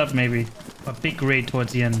 save it up maybe. A big raid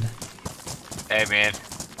towards the end. Hey man,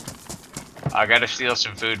 I gotta steal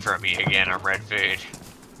some food from you again on red food.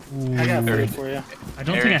 I got Ooh. food for you. I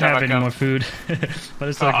don't Every think I time have I any come- more food, but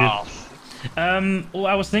it's all Oh, good. Well,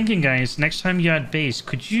 I was thinking, guys, next time you're at base,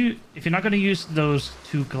 could you, if you're not gonna use those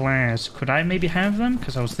 2 glass, could I maybe have them?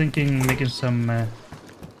 Because I was thinking making some a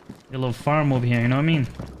little farm over here. You know what I mean?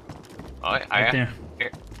 oh Right yeah. there.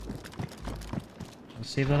 Here. I'll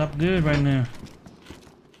save that up good right now.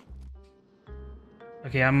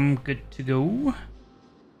 Okay, I'm good to go.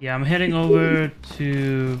 Yeah, I'm heading over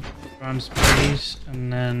to Ron's base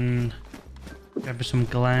and then grab some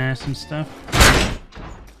glass and stuff.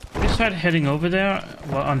 We start heading over there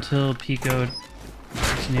until Pico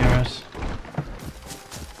is near us.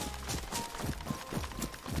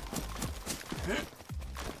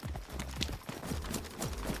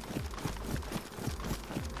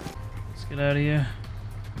 Let's get out of here.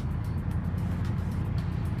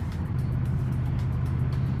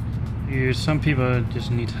 Dude, some people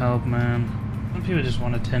just need help, man. Some people just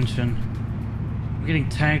want attention. I'm getting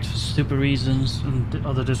tagged for stupid reasons in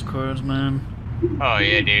other discords, man. Oh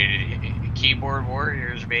yeah, dude. Keyboard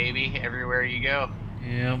warriors, baby. Everywhere you go.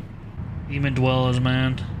 Yep. Demon dwellers,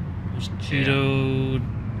 man. Those Cheeto,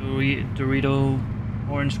 Dorito,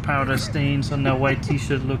 orange powder stains on that white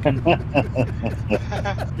t-shirt looking.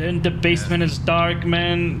 Then the basement is dark,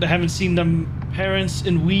 man. They haven't seen them parents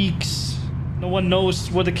in weeks. No one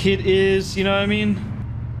knows what the kid is, you know what I mean?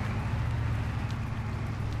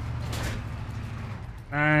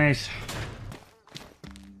 Nice.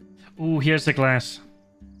 Ooh, here's the glass.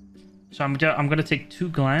 So I'm gonna take 2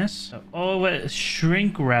 glass. Oh, wait,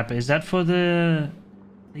 shrink wrap. Is that for the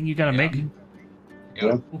thing you gotta make?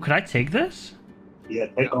 Yep. Ooh, could I take this? Yeah,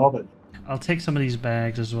 take all of it. I'll take some of these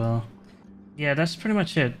bags as well. Yeah, that's pretty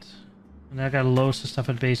much it. And I got loads of stuff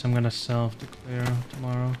at base I'm gonna self-declare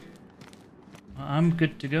tomorrow. I'm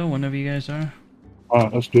good to go whenever you guys are.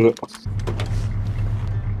 Alright, let's do it.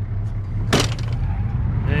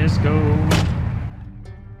 Let's go.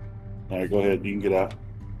 Alright, go ahead. You can get out.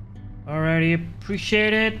 Alrighty,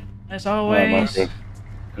 appreciate it, as Alright, my always. friend.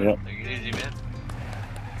 Yep. Take it easy, man.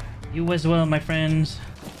 You as well, my friends.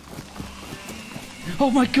 Oh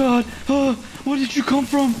my god! Oh, where did you come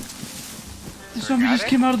from? The zombie just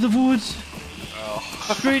came out of the woods. Oh.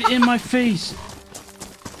 Straight in my face.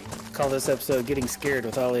 Call this episode "Getting Scared"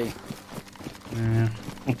 with Ali. Yeah.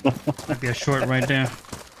 That'd be a short right there.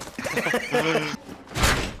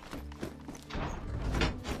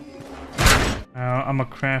 I'm gonna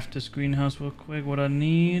craft this greenhouse real quick. What I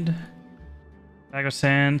need: bag of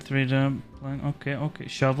sand, 3 dump plank. Okay.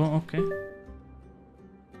 Shovel. Okay.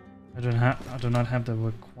 I do not have the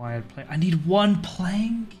required plank. I need 1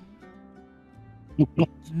 plank.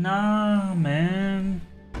 Nah, man.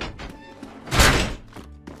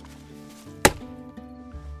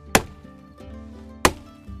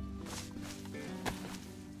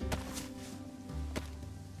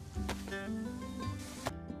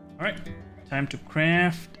 Alright, time to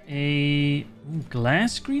craft a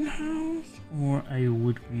glass greenhouse or a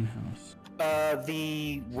wood greenhouse.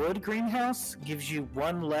 The wood greenhouse gives you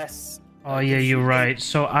 1 less. Oh yeah, gives you're you right.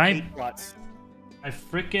 So 8 plots. I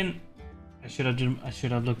should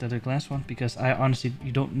have looked at the glass one because I honestly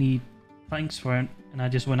you don't need planks for it, and I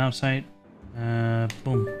just went outside.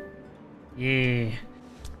 Boom. Yeah.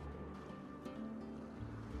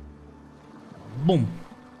 Boom.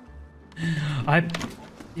 I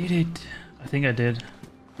did it. I think I did.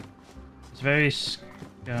 It's very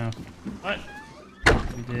what?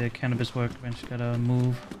 We did cannabis workbench. Gotta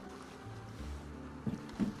move.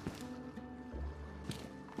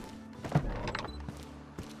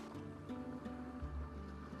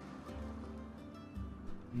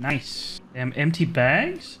 Nice. Damn empty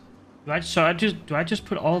bags? Do I just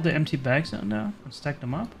put all the empty bags down now and stack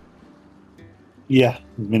them up? Yeah,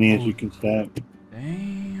 as many as you can stack.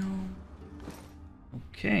 Damn.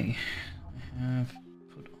 Okay. I have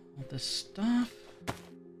put all this stuff.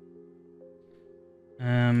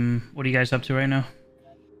 What are you guys up to right now?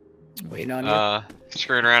 Waiting on you.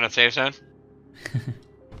 Screwing around at safe zone. Yeah,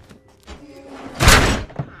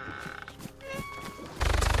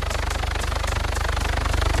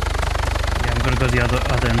 I'm gonna go to the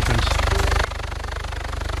other entrance.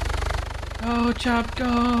 Go, Chop,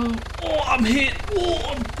 go! Oh, I'm hit!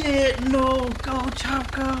 Oh, I'm dead! No! Go,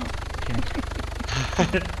 Chop, go!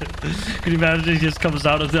 Can you imagine he just comes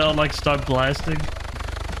out of there and like start blasting?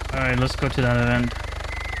 Alright, let's go to that event.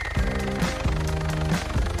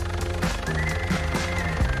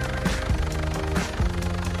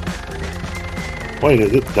 Wait,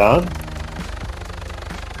 is it done?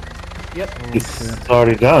 Yep. It's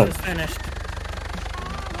already done. It's finished.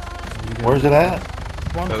 Where's it at?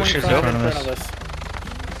 1.5 shit's in open. front of us.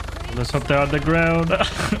 Let's hope they're on the ground.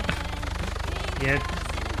 Yeah.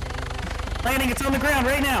 Landing, it's on the ground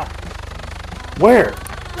right now. Where?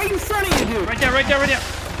 Right in front of you, dude. Right there, right there, right there.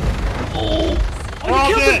 Oh, We're all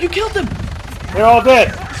you killed dead. him! You killed him! They're all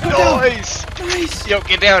dead. Nice! Nice! Yo,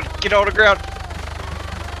 get down. Get on the ground.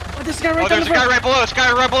 Oh, this guy right Oh, there. there's a guy right below us.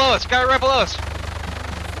 Guy right below us. Guy right below us.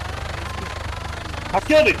 I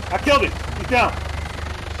killed him. I killed him. He's down.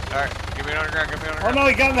 Alright, get me on the ground. Get me on the Oh ground. no,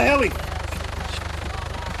 he got in the heli.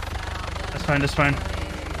 That's fine, that's fine.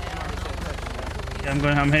 Yeah,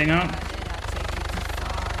 I'm heading out.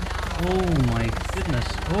 Oh my goodness.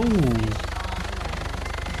 Oh.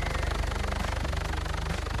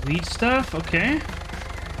 Weed stuff? Okay.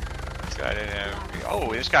 This guy didn't have...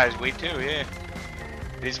 Oh, this guy's weak too, yeah.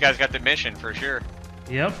 These guys got the mission for sure.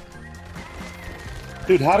 Yep.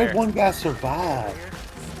 Dude, how did one guy survive?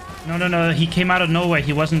 No. He came out of nowhere.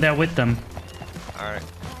 He wasn't there with them. Alright.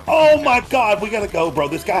 Oh my god, we gotta go, bro.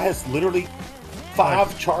 This guy has literally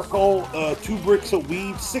 5 charcoal, 2 bricks of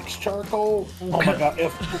weed, 6 charcoal. Oh my god.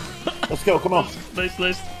 Let's go, come on. Nice.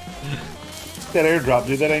 That airdrop,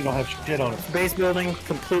 dude, that ain't gonna have shit on it. Base building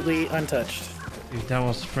completely untouched. Dude, that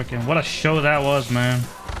was freaking... What a show that was, man.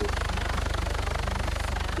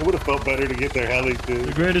 It would have felt better to get their heli, The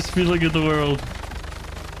dude. greatest feeling in the world.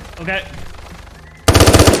 Okay.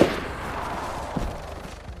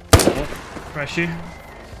 Freshy. You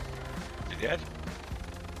dead?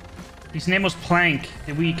 His name was Plank.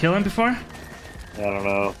 Did we kill him before? I don't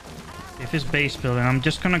know. If it's base building, I'm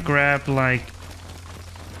just gonna grab like...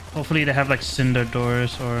 Hopefully they have like cinder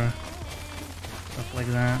doors or stuff like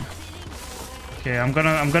that. Okay, I'm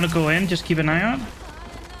gonna go in. Just keep an eye out.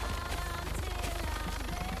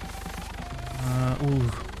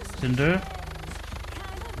 Ooh, cinder.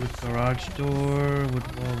 Wood garage door.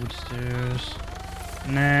 Wood wall. Wood stairs.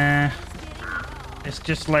 Nah. It's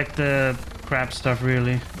just like the crap stuff,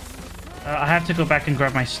 really. I have to go back and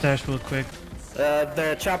grab my stash real quick.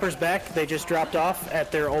 The chopper's back. They just dropped off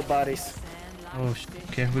at their old bodies. Oh,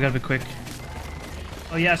 okay, we gotta be quick.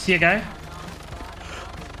 Oh yeah, I see a guy.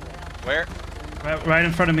 Where? Right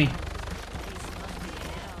in front of me. He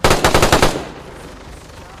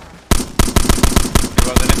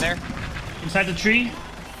wasn't in there? Inside the tree.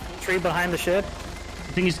 Tree behind the shed. I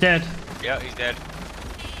think he's dead. Yeah, he's dead.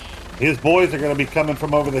 His boys are gonna be coming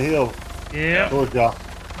from over the hill Yeah. towards y'all.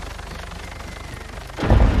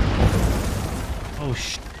 Oh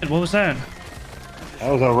shit, what was that? That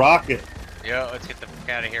was a rocket. Yo, let's get the fuck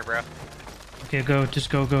out of here, bro. Okay, go, just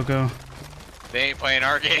go. They ain't playing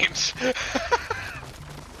our games. Yep.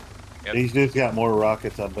 These dudes got more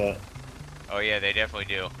rockets, I bet. Oh yeah, they definitely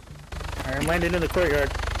do. Alright, I'm landing in the courtyard.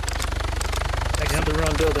 Next to the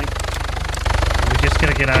ruined building. We just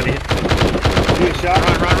gotta get out of here. See a shot?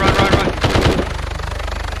 Run.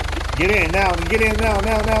 Get in now. Get in now.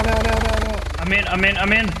 Now. I'm in. I'm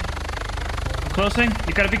closing.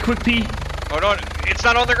 You gotta be quick, P. Hold on. It's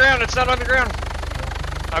not on the ground.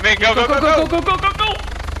 I mean, go. Go.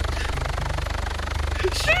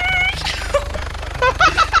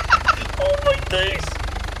 Oh my days.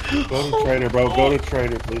 Go to trader, bro. Go to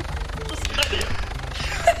trader, please.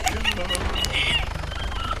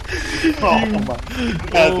 Oh my.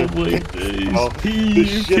 Oh my days. Oh,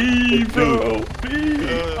 P, bro. P.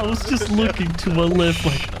 I was just looking to my left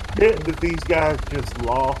like... Shit that these guys just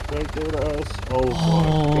lost right there to us.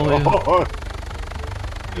 Oh my god.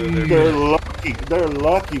 They're lucky. They're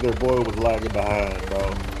lucky their boy was lagging behind,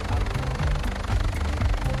 bro.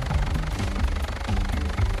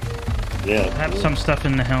 Yeah. I have some stuff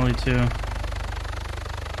in the heli too.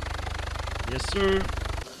 Yes, sir.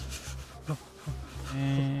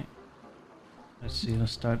 Okay. Let's see.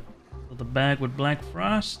 Let's start with the bag with Black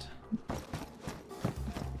Frost. I'm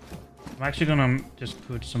actually gonna just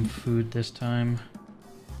put some food this time.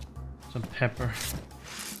 Some pepper.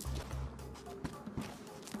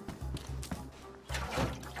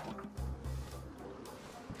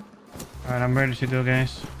 Alright, I'm ready to go,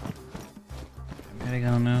 guys. I'm heading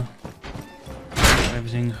out now.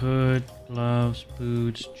 Everything: hood, gloves,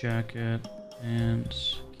 boots, jacket,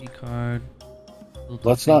 pants, key card.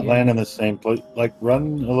 Let's not land in the same place. Like,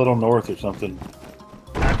 run a little north or something.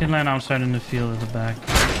 I can land outside in the field at the back.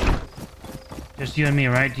 Just you and me,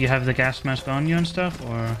 right? Do you have the gas mask on you and stuff,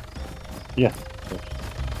 or? Yeah.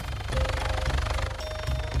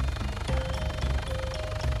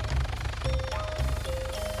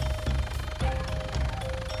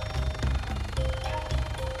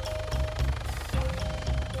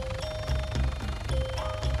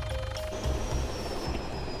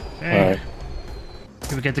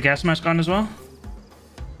 we get the gas mask on as well?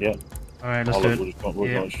 Yeah. All right, let's do it.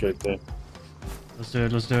 We're going straight there. Let's do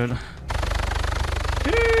it. Let's do it.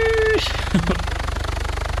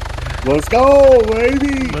 Let's go,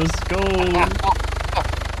 baby! Let's go.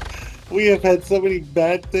 We have had so many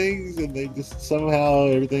bad things, and they just somehow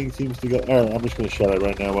everything seems to go. Alright, I'm just gonna shut it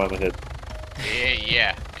right now while I'm ahead.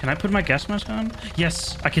 Yeah. Can I put my gas mask on?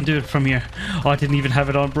 Yes, I can do it from here. Oh, I didn't even have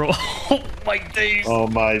it on, bro. Oh my days. Oh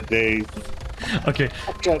my days. Okay.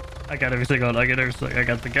 I got everything on. I got everything. I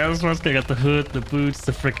got the gas mask, I got the hood, the boots,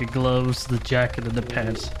 the freaking gloves, the jacket, and the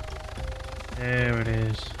pants. There it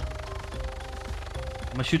is.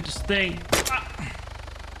 I'm gonna shoot this thing. Ah.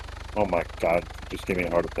 Oh my god. Just gave me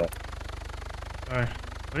a heart attack. Alright.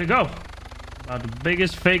 Where'd it go? About the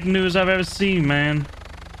biggest fake news I've ever seen, man.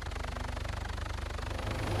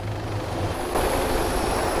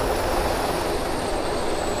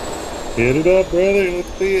 Hit it up, brother.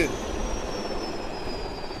 Let's see it.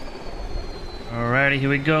 Alrighty, here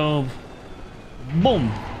we go.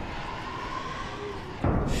 Boom.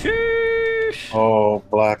 Sheesh. Oh,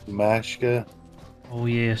 Black Mashka. Oh,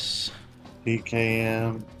 yes.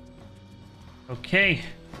 PKM. Okay.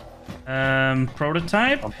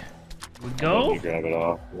 Prototype. Here we go. Let me grab it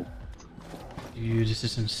off. Dude, this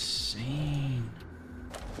is insane.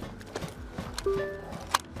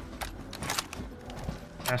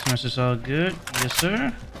 Gas mask is all good. Yes,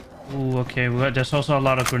 sir. Ooh, okay. There's also a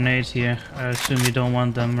lot of grenades here. I assume you don't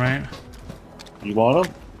want them, right? You want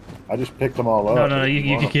them? I just picked them all up. No, you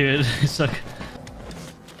can keep it. It's like...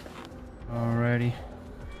 Alrighty.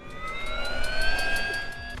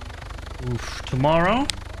 Oof. Tomorrow,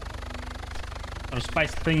 I'll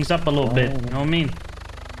spice things up a little bit. You know what I mean?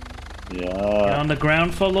 Yeah. Get on the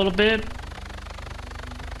ground for a little bit.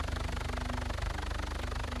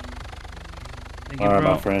 Thank you, All right,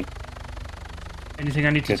 bro. my friend. Anything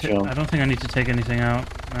I need to take? I don't think I need to take anything out.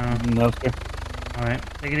 No. No, sir. All right.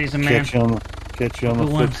 Take it easy, man. Catch you on the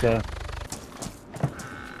flip side.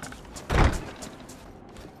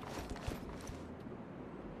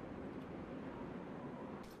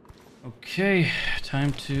 Okay,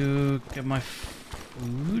 time to get my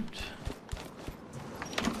food.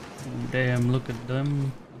 Oh, damn, look at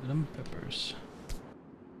them. Look at them peppers.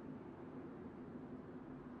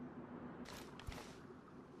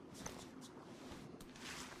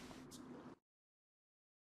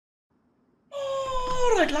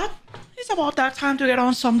 Alright, lad. It's about that time to get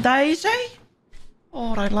on some DayZ I.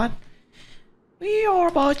 Alright, lad. We are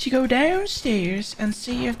about to go downstairs and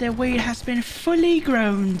see if the weed has been fully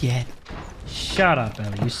grown yet. Shut up,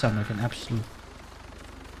 Ellie. You sound like an absolute...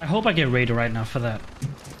 I hope I get raided right now for that.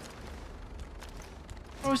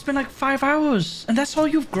 Oh, it's been like 5 hours, and that's all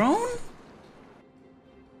you've grown?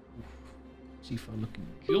 C4 looking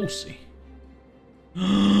juicy.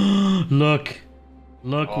 Look.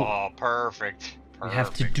 Look. Oh, perfect. We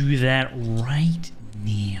have to do that right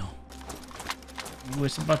now. Ooh,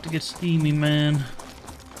 it's about to get steamy, man.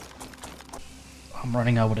 I'm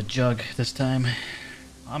running out with a jug this time.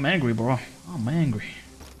 I'm angry, bro. I'm angry.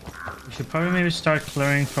 We should probably maybe start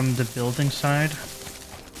clearing from the building side.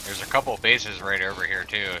 There's a couple bases right over here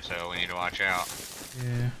too, so we need to watch out.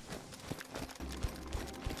 Yeah.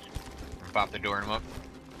 Pop the door and look.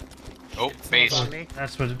 Oh, base.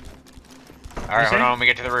 That's what... Alright, hold on, let me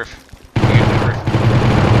get to the roof.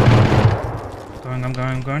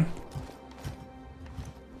 I'm going.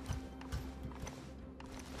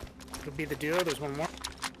 Could be the duo, there's one more.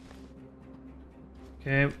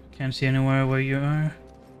 Okay, can't see anywhere where you are.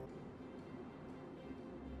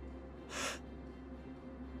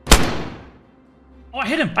 Oh, I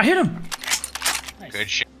hit him! Nice. Good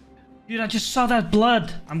shit. Dude, I just saw that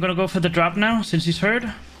blood. I'm gonna go for the drop now, since he's hurt.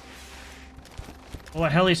 Oh, a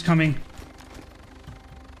heli's coming.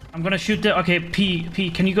 I'm gonna shoot the... Okay,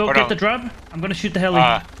 P, can you go get the drop? I'm gonna shoot the heli.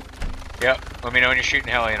 Yep. Let me know when you're shooting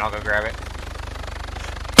heli and I'll go grab it.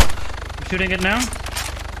 I'm shooting it now.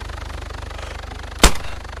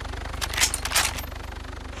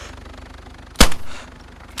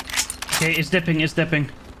 Okay, it's dipping.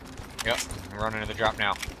 Yep. I'm running to the drop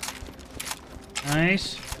now.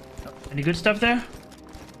 Nice. Any good stuff there?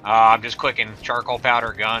 I'm just clicking. Charcoal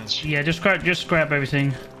powder, guns. Yeah, just grab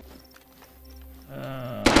everything.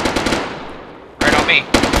 Right on me.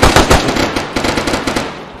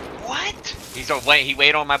 What? He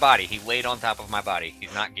laid on my body. He laid on top of my body.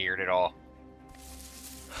 He's not geared at all.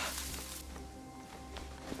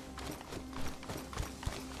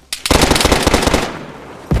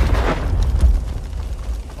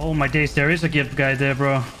 Oh my days, there is a gift guy there,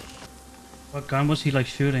 bro. What gun was he like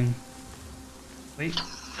shooting? Wait.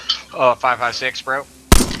 5.56, bro.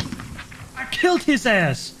 I killed his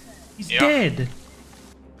ass! He's dead!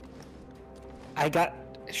 I got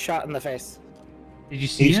shot in the face. Did you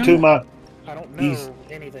see He's him? to my. I don't know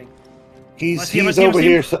anything. He's I see him. over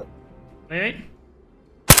here. So, Wait.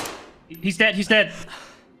 He's dead. He's dead.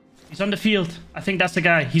 He's on the field. I think that's the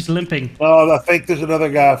guy. He's limping. oh, I think there's another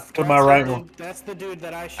guy to my right. One. That's the dude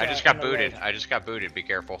that I shot. I just got in the booted. leg. I just got booted. Be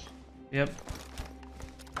careful. Yep.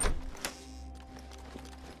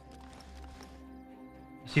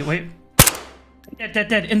 See, wait.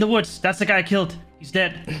 Dead. In the woods. That's the guy I killed. He's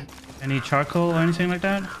dead. Any charcoal or anything like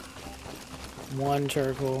that? One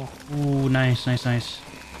charcoal. Ooh, nice. I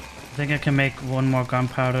think I can make one more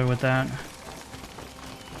gunpowder with that.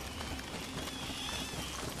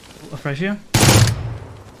 Ooh, a fresh here.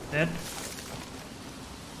 Dead.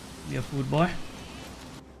 Be a food boy.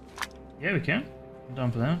 Yeah, we can. I'm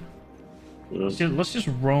down for that. Let's just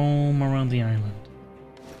roam around the island.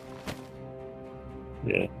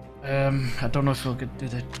 Yeah. I don't know if we'll get to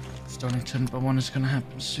the Stonington, but one is gonna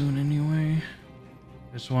happen soon anyway.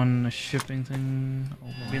 There's one shipping thing. Oh,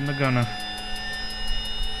 we'll be in the gunner.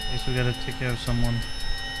 I guess we gotta take care of someone.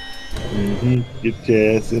 Get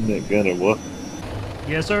your ass in that gunner, what?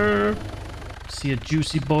 Yes, sir. See a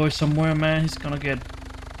juicy boy somewhere, man. He's gonna get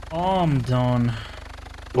bombed on.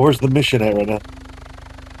 Where's the mission at right now?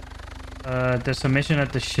 There's a mission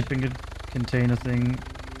at the shipping container thing.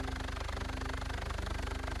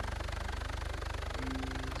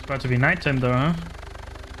 It's about to be nighttime though, huh?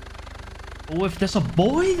 Oh, if there's a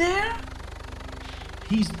boy there,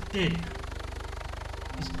 he's dead.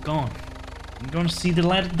 He's gone. I'm gonna see the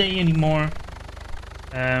light of day anymore.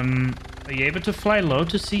 Are you able to fly low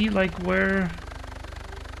to see like where?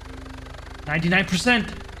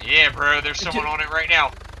 99%. Yeah, bro. There's someone on it right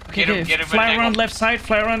now. Okay, Get him. Fly around left side.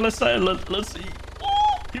 Fly around left side. Let's see. Oh,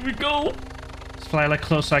 here we go. Let's fly like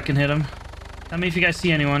close so I can hit him. Tell me if you guys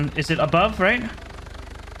see anyone. Is it above, right?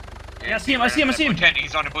 Yeah, I see him.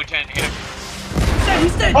 He's on the blue tent. Hit him.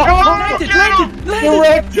 He's dead. Oh, Landed.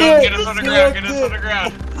 Direct hit! Get us on the ground. Get us on the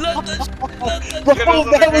ground. Bro,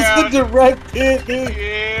 that was the direct hit, dude.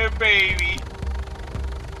 Yeah, baby.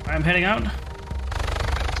 I'm heading out.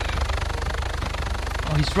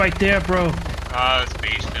 Oh, he's right there, bro. Oh, it's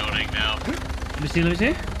base building now. Let me see. A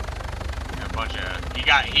bunch of.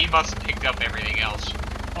 He must have picked up everything else.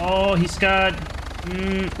 Oh, he's got.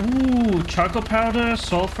 Ooh, charcoal powder,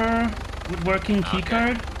 sulfur, woodworking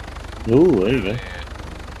keycard. Ooh, there you go.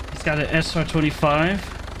 He's got an SR-25.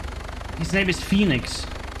 His name is Phoenix.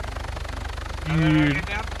 Dude.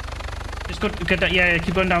 Just go get that. Yeah,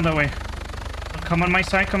 keep going down that way. Come on my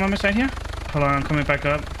side. Here. Hold on, I'm coming back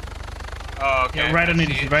up. Oh, okay. Yeah, right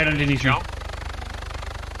underneath you. Jump.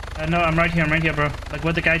 No, I'm right here, bro. Like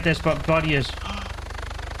what the guy does body is.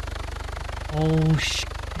 Oh,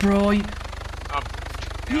 bro. You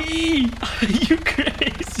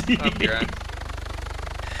crazy. Okay.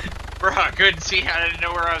 Bro, I couldn't see. I didn't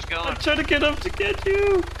know where I was going. I'm trying to get up to get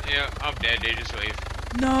you. Yeah, I'm dead, dude. Just leave.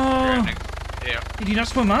 No. Drowning. Yeah. Did you not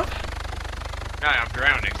swim up? No, I'm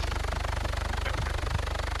drowning.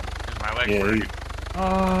 Because my legs working.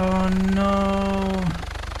 Oh, no.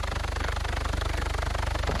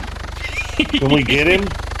 Can we get him?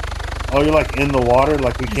 Oh, you're like in the water,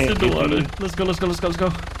 like we can't He's in get the water. him? Let's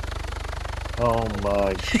go. Oh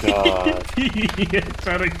my god. Yeah,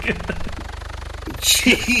 try to get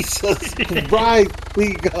Jesus Christ,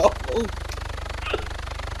 we go.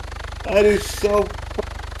 That is so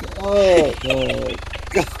oh my god.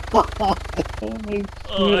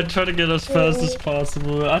 Oh, I try to get as fast as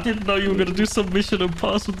possible. I didn't know you were gonna do some Mission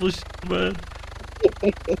Impossible shit, man.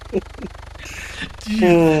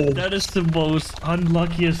 Dude, that is the most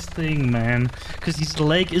unluckiest thing, man. Because his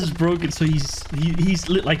leg is broken, so he's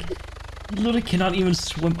like he literally cannot even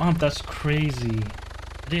swim up. That's crazy.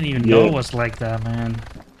 I didn't even know it was like that, man.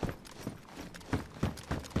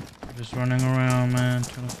 Just running around, man,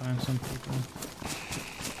 trying to find some people.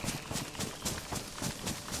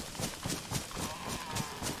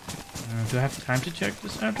 Do I have time to check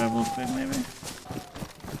this out real quick, maybe?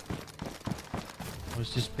 Or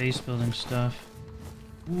is this base building stuff?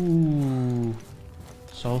 Ooh,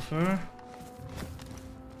 sulfur.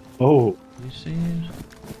 Oh. Do you see it?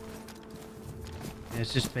 Yeah,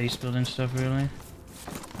 it's just base building stuff, really.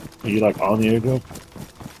 Are you like on the airdrop?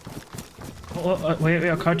 Oh, wait,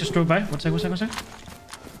 a car just drove by. One sec.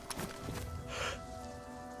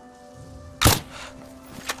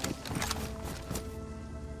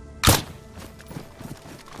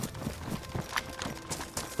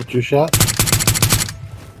 What's your shot?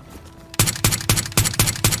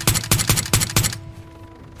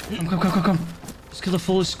 Come. Let's kill the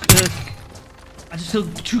full. I just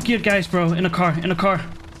killed 2 geared guys, bro. In a car.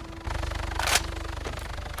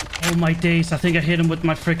 Oh my days! I think I hit him with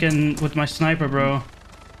my sniper, bro.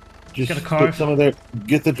 Just got a car. put some of their,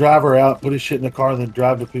 get the driver out, put his shit in the car, and then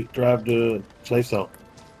drive to safe zone.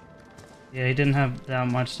 Yeah, he didn't have that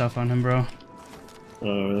much stuff on him, bro.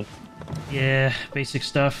 Oh, really? Yeah, basic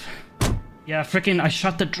stuff. Yeah, freaking! I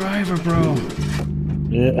shot the driver, bro.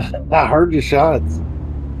 Yeah, I heard your shots.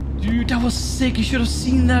 Dude, that was sick. You should have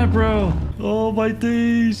seen that, bro. Oh my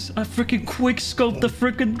days. I freaking quick scoped the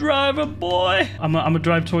freaking driver, boy. I'm gonna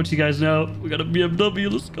drive towards you guys now. We got a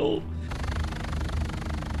BMW. Let's go.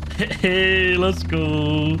 Hey, let's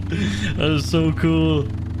go. That is so cool.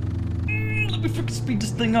 Let me freaking speed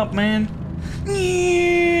this thing up, man.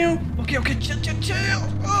 Okay, okay, chill.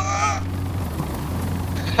 Ah.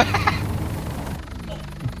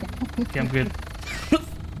 Okay, I'm good.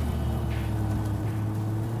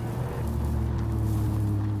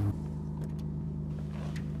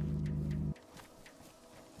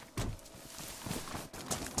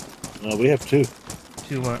 We have two.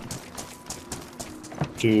 Two what?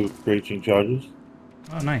 2 breaching charges.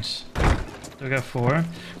 Oh, nice. So we got 4.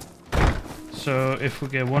 So if we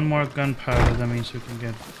get 1 more gunpowder, that means we can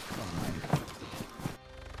get 5.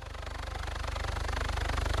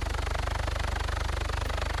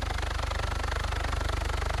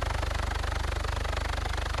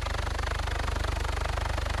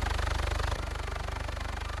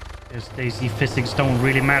 This DayZ physics don't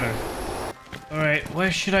really matter. Alright,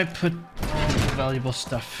 where should I put all the valuable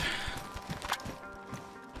stuff?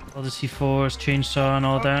 All the C4s, chainsaw, and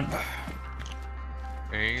all that.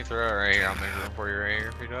 Yeah, you can throw it right here. I'll make room for you right here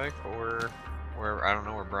if you like, or where I don't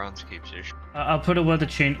know where bronze keeps his. I'll put it where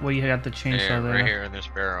where you got the chainsaw Yeah, there. right here in this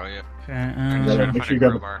barrel. Yeah. Okay. Make sure you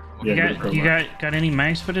grab You got any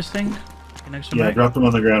mags for this thing? An extra Yeah, mag? drop them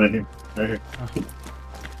on the ground in here. Right here. Oh.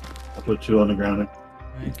 I put 2 on the ground.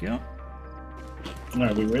 Thank you.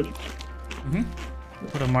 Alright, we ready?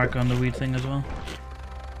 Put a mark on the weed thing as well.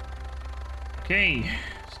 Okay,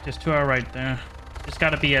 it's just to our right there. It's got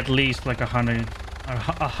to be at least like 100,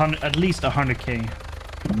 at least 100k.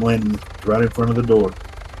 I'm landing right in front of the door.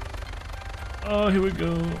 Oh, here we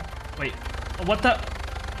go. Wait, oh, what the?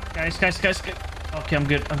 Guys. Okay, I'm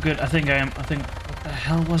good. I think I am. What the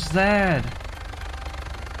hell was that?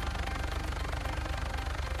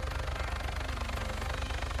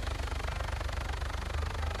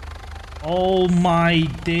 Oh my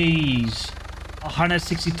days.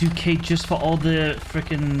 162k just for all the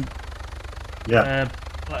freaking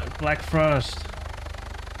Black Frost.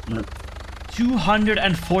 Yeah.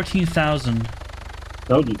 214,000.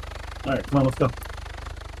 Told you. Alright, come on, let's go.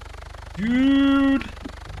 Dude.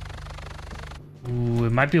 Ooh,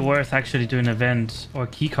 it might be worth actually doing events or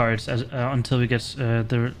keycards until we get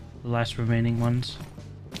the last remaining ones.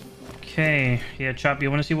 Okay, yeah, Chop,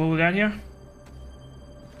 you want to see what we got here?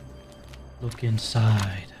 Look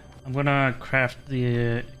inside. I'm gonna craft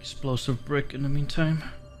the explosive brick in the meantime.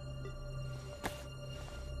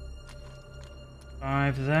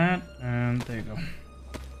 5 that, and there you go.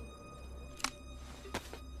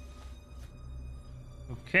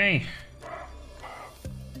 Okay.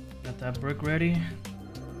 Got that brick ready.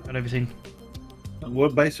 Got everything.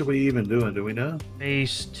 What base are we even doing? Do we know?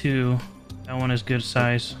 Base 2. That one is good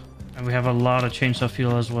size. And we have a lot of chainsaw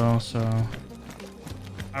fuel as well, so...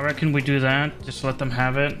 I reckon we do that. Just let them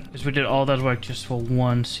have it. Because we did all that work just for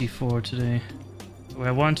 1 C4 today. We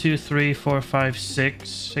have 1, 2, 3, 4, 5, 6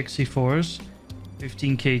 C4s.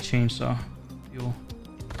 15k chainsaw fuel.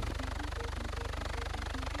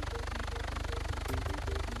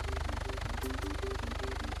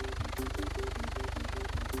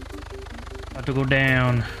 About to go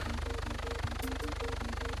down.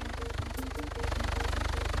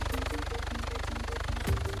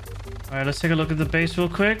 Alright, let's take a look at the base real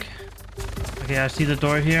quick. Okay, I see the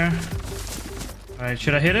door here. Alright,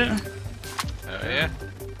 should I hit it? Yeah.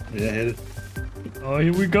 Yeah, hit it. Oh,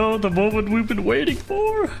 here we go. The moment we've been waiting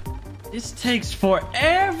for. This takes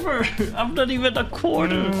forever. I'm not even a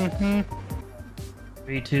quarter.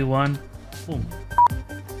 3, 2, 1. Boom.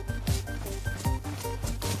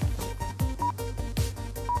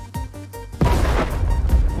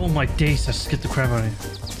 Oh my days, I skipped the crap out of it.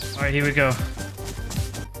 Alright, here we go.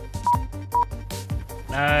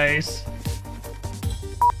 Nice.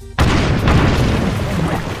 Oh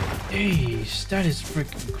my days, that is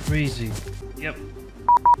freaking crazy. Yep.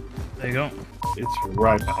 There you go. It's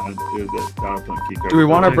right behind you, that powerplant key card. Do we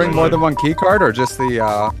want to bring more than one key card or just the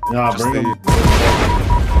No, just bring the... them.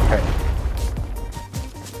 Okay.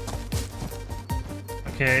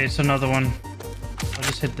 Okay, it's another one. I'll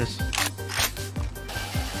just hit this.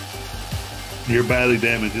 You're badly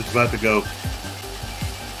damaged. It's about to go.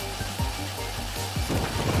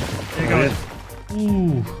 There you go.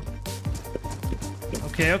 Ooh.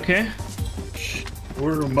 Okay, okay.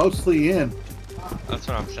 We're mostly in. That's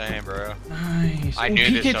what I'm saying, bro. Nice. I Ooh,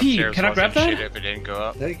 knew this PKP. upstairs Can I grab wasn't that? shit if it didn't go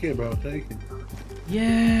up. Take it, bro. Take it.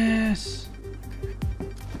 Yes.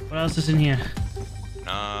 What else is in here?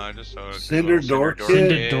 Nah, I just saw a Cinder little door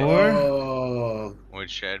Cinder kit door? Oh.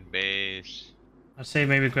 with shed base. I'd say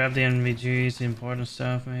maybe grab the NVGs, the important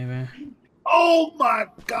stuff, maybe. Oh my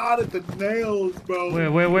God! At the nails, bro.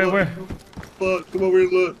 Where? What the fuck? Come over here,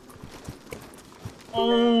 look.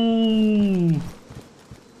 Oh!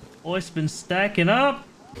 Oh, it's been stacking up.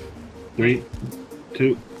 3,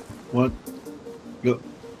 2, 1, go.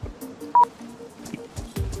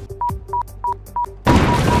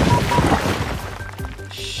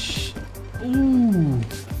 Shh. Ooh.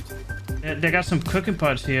 They got some cooking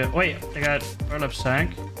pots here. Wait, they got burlap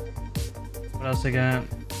sack. What else they got?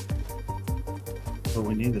 Oh,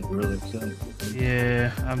 we need it really excited.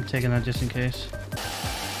 Yeah, I'm taking that just in case.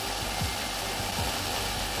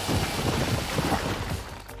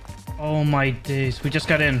 Oh my days, we just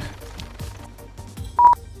got in.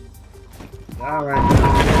 All right.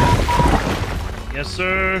 Yes,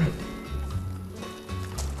 sir.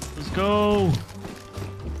 Let's go.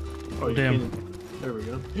 Oh, damn. There we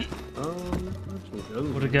go. That's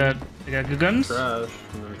good. What do they got? They got good guns? Trash.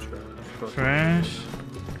 No trash. Trash.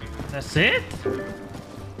 That's it?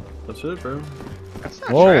 That's it, bro. That's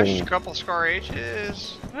not Whoa. trash. A couple scar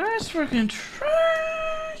H's. That's freaking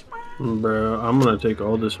trash, man. Bro, I'm gonna take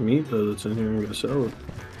all this meat though that's in here and go sell it.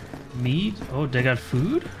 Meat? Oh, they got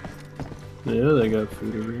food? Yeah, they got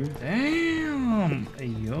food over here. Damn. Hey,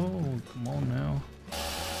 yo, come on now.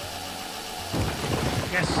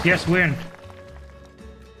 Yes, we're in.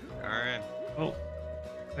 Alright. Oh.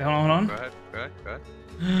 Wait, hold on. Go ahead.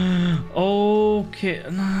 Okay.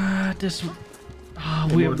 Nah, this... Ah,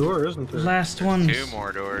 One we more door, isn't there? last one. 2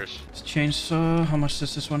 more doors. Let's change. How much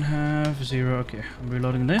does this one have? 0. Okay, I'm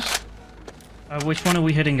reloading this. Which one are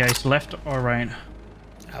we hitting, guys? Left or right?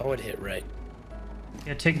 I would hit right.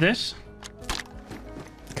 Yeah, take this.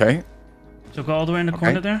 Okay. So go all the way in the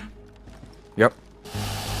corner there. Yep.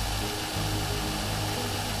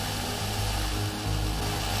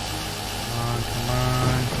 Come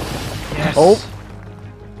on. Yes. Oh.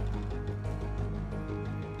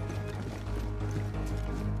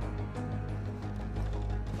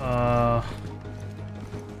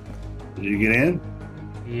 Did you get in?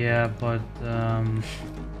 Yeah, but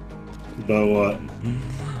About what?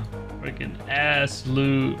 freaking ass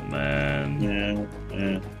loot, man.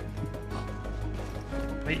 Yeah.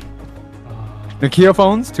 Wait. Nokia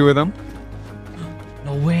phones, 2 of them.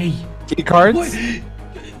 No way. Key cards. Wait.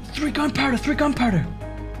 3 gunpowder.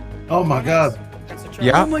 Oh my God. Oh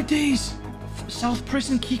Yeah. my days. South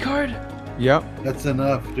Prison keycard. Yep. That's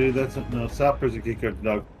enough, dude. No, South Prison key card,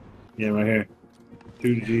 dog. Yeah, right here.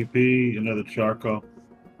 2 GP, another charcoal.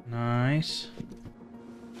 Nice.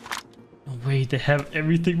 Oh wait, they have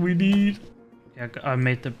everything we need. Yeah, I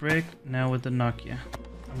made the brick. Now with the Nokia.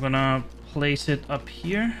 I'm gonna place it up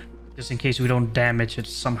here. Just in case we don't damage it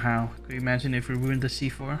somehow. Can you imagine if we ruined the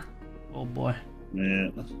C4? Oh boy. Yeah.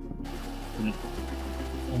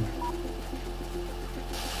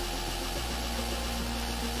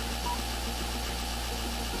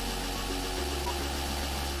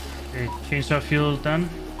 Okay, chainsaw fuel done.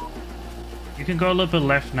 You can go a little bit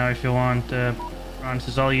left now if you want. Ron,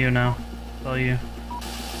 it's all you now. It's all you.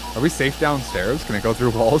 Are we safe downstairs? Can I go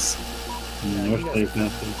through walls? Yeah, we're safe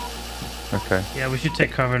now. Okay. Yeah, we should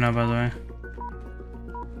take cover now, by the way.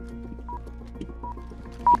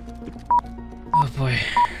 Oh boy.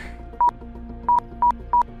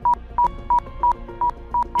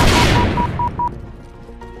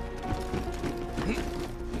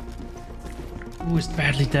 Ooh, it's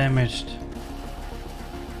badly damaged.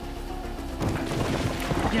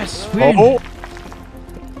 Yes, win! Oh.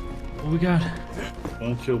 What we got?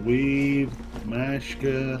 Bunch of weed,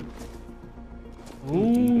 mashka.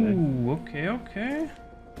 Ooh, okay.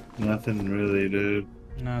 Nothing really, dude.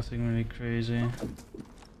 Nothing really crazy.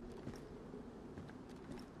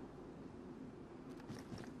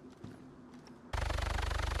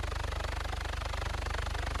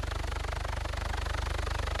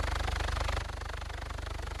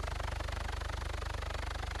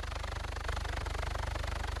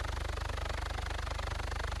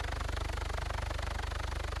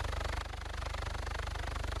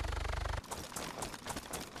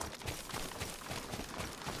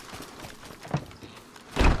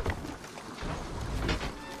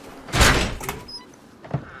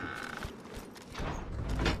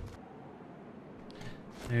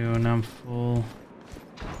 And I'm full.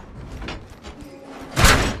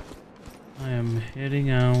 I am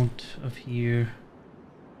heading out of here.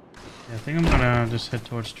 Yeah, I think I'm gonna just head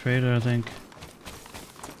towards Trader, I think.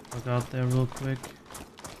 Look out there real quick.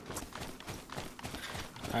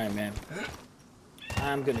 Alright, man.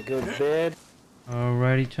 I'm gonna go to bed.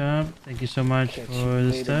 Alrighty, chap. Thank you so much Catch for you the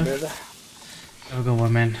later, stuff. brother. Have a good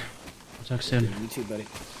one, man. We'll talk soon. You too, buddy.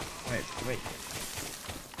 Alright, great.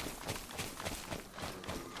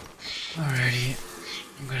 Alrighty.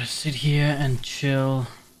 I'm gonna sit here and chill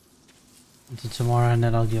until tomorrow, and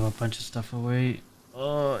then I'll give a bunch of stuff away.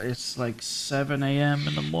 Oh, it's like 7 a.m.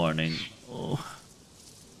 in the morning. Oh.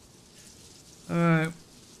 Alright.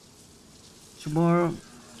 Tomorrow,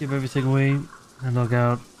 give everything away and log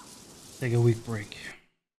out. Take a week break.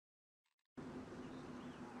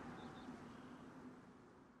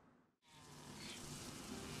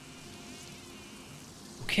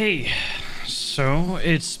 Okay, so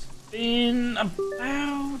it's been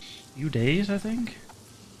about a few days, I think.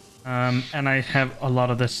 And I have a lot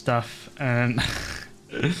of this stuff, and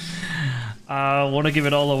I want to give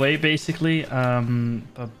it all away, basically.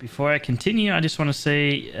 But before I continue, I just want to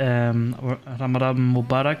say Ramadan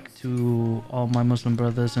Mubarak to all my Muslim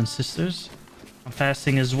brothers and sisters. I'm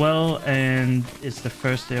fasting as well, and it's the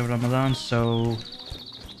first day of Ramadan, so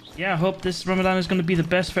yeah, I hope this Ramadan is going to be the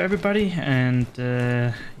best for everybody, and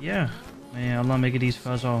yeah, may Allah make it easy for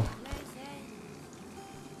us all.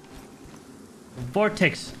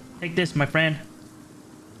 Vortex, take this, my friend.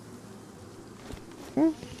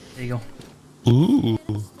 There you go. Ooh,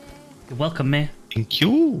 You're welcome, man. thank you.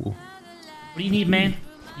 What do you need, man?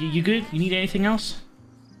 You good? You need anything else?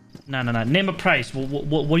 No. Name a price.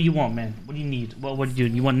 What do you want, man? What do you need? What do you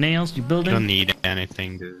do? You want nails? You building? Don't need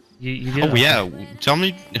anything, dude. You good? Oh yeah, tell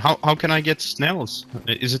me how can I get snails?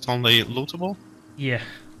 Is it only lootable? Yeah.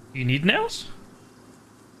 You need nails?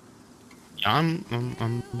 Yeah, I'm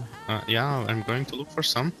going to look for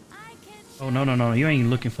some. Oh no! You ain't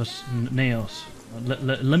looking for nails.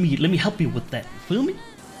 Let me help you with that. Feel me?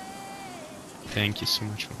 Thank you so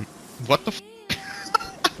much. What the?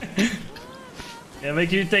 Yeah,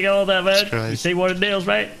 make you take all that, man. Christ. You say you wanted nails,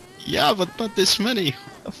 right? Yeah, but not this many.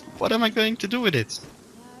 What am I going to do with it?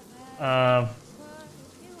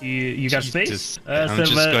 You got space? Jesus. I'm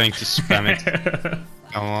just going to spam it.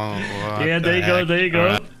 Come on. Yeah, there you go. There you go.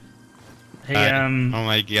 Alright. Hey, Oh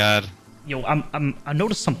my god. yo, I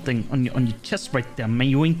noticed something on your chest right there, man.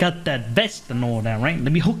 You ain't got that vest and all that, right?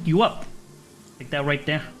 Let me hook you up. Take that right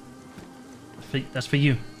there. That's for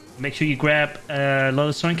you. Make sure you grab a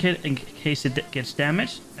leather sun kit in case it gets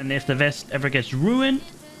damaged, and if the vest ever gets ruined,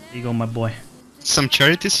 there you go, my boy. Some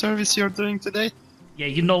charity service you're doing today? Yeah,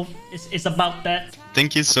 you know, it's about that.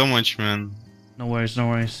 Thank you so much, man. No worries.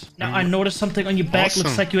 Now I noticed something on your back. Awesome.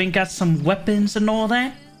 Looks like you ain't got some weapons and all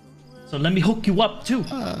that. So let me hook you up too.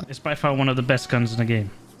 It's by far one of the best guns in the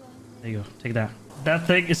game. There you go. Take that. That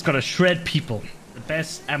thing is gonna shred people. The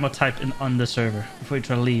best ammo type on the server. Before you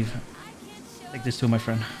try to leave, take this too, my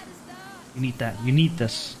friend. You need that. You need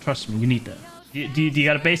this. Trust me, you need that. Do you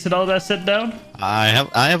got a base and all that set down? I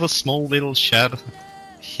have a small little shed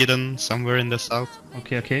hidden somewhere in the south.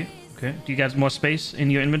 Okay. Do you got more space in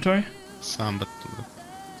your inventory? Some, but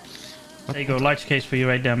There you go. Large case for you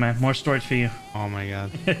right there, man. More storage for you. oh my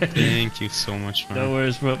god. Thank you so much, man. No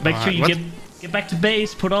worries, bro. Make sure you What? get back to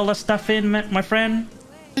base. Put all that stuff in, my friend.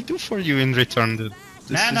 I do for you in return, dude.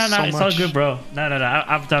 This Nah. is so It's much. all good, bro. No.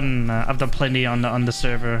 I've done plenty on the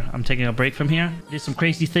server. I'm taking a break from here. Did some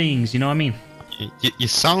crazy things. You know what I mean? You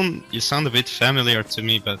sound a bit familiar to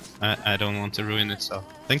me, but I don't want to ruin it. So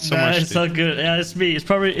thanks so much. It's Dude. all good. Yeah, it's me. It's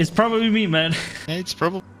probably me, man. Hey, it's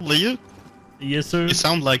probably you. Yes, sir. You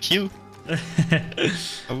sound like you. I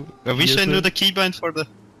wish Yes, I knew sir. the keybind for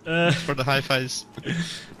the high fives.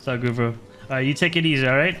 It's all good, bro. Alright, you take it easy,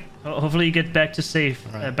 alright? Hopefully you get back to safe,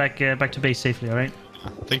 Alright. back to base safely, alright?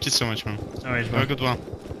 Thank you so much, man. Alright, bro. Have a good one.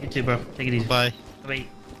 You too, bro. Take it easy. Bye. Bye.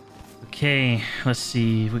 Okay, let's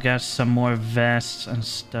see. We got some more vests and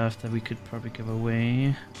stuff that we could probably give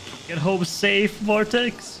away. Get home safe,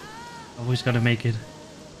 Vortex. Always gotta make it.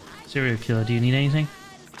 Serial killer, do you need anything?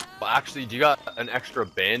 Well, actually, do you got an extra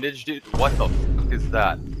bandage, dude? What the fuck is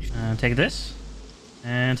that? Take this.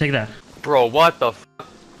 And take that. Bro, what the fuck?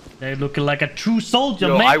 They're looking like a true soldier,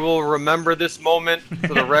 Yo, man. I will remember this moment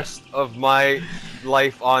for the rest of my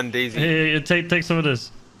life on DayZ. Hey, take some of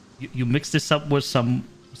this. You mix this up with some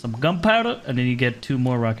gunpowder, and then you get 2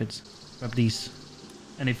 more rockets. Grab these.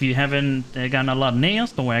 And if you haven't gotten a lot of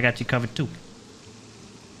nails, don't worry, I got you covered too.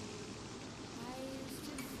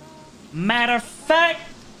 Matter of fact,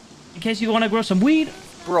 in case you want to grow some weed,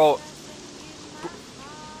 Bro,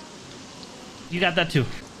 you got that too.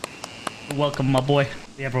 You're welcome, my boy.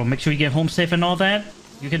 Yeah, bro, make sure you get home safe and all that.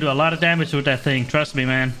 You can do a lot of damage with that thing, trust me,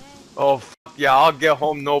 man. oh, Yeah, I'll get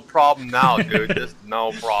home no problem now, dude. Just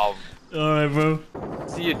no problem. Alright, bro.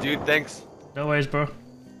 See you, dude. Thanks. No worries, bro.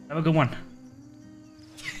 Have a good one.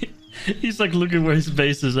 He's like looking where his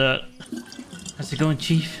base is at. How's it going,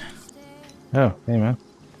 Chief? Oh, hey, man.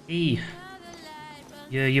 Hey.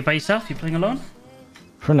 You by yourself? You playing alone?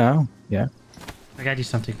 For now, yeah. I got you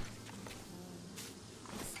something.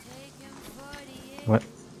 What?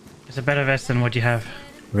 It's a better vest than what you have.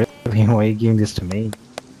 Really? Why are you giving this to me?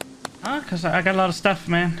 Huh? Because I got a lot of stuff,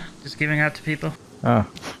 man. Just giving out to people. Oh,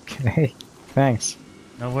 okay. Thanks.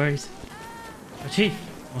 No worries. Oh, Chief,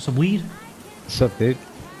 want some weed? What's up, dude?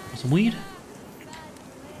 Want some weed?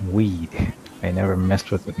 Weed. I never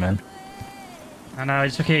messed with it, man. No,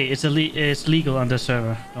 it's okay. It's legal on this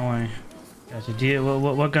server. Don't worry. Gotcha. Do you,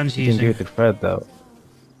 what guns you You can using? do it with Fred, though.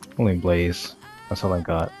 Only Blaze. That's all I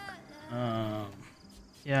got.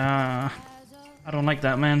 Yeah, I don't like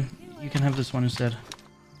that, man. You can have this one instead.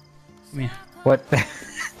 Come here. What?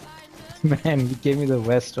 Man, you gave me the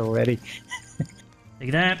vest already.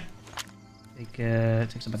 Take that.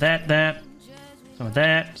 Take some of that. Some of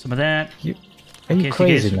that. Some of that. Are you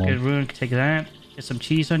crazy, man? Good rune. Take that. Get some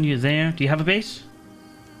cheese on you there. Do you have a base?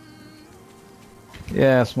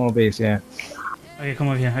 Yeah, small base, yeah. Okay, come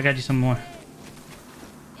over here. I got you some more.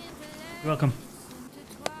 You're welcome.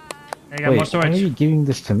 I got more storage. Why are you giving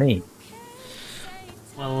this to me?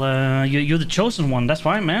 Well, you're the chosen one. That's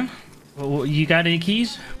fine, man. You got any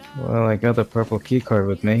keys? Well, I got the purple key card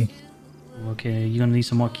with me. Okay, you're gonna need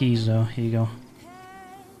some more keys, though. Here you go.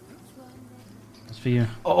 That's for you.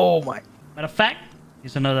 Oh my! Matter of fact,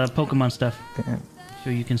 here's another Pokemon stuff. Damn.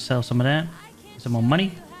 Sure you can sell some of that. Get some more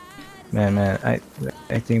money. Man, I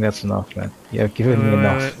think that's enough, man. You have given me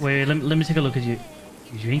enough. Wait, let me take a look at you.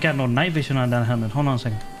 You ain't got no night vision on that helmet. Hold on a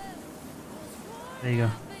second. There you go.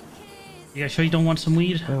 You guys sure you don't want some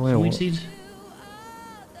weed? Some weed seeds?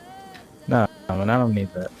 No, man, I don't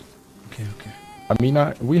need that. Okay. I mean,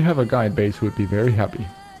 we have a guy at base who would be very happy.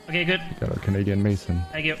 Okay, good. We got a Canadian Mason.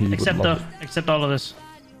 Thank you. He would love it. Except all of this.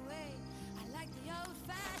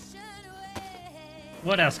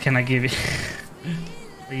 What else can I give you?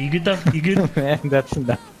 Are you good though? You good? Man, that's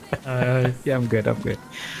enough. Yeah, I'm good.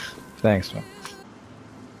 Thanks, man.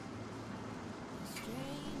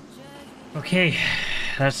 Okay,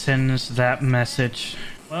 that sends that message.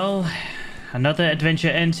 Well, another adventure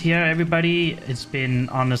ends here, everybody. It's been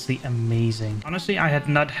honestly amazing. Honestly, I had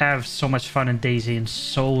not have so much fun in DayZ in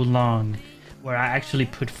so long, where I actually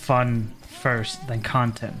put fun first than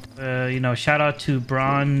content. You know, shout out to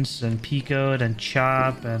Bronze and Pico and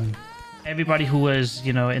Chop and everybody who was,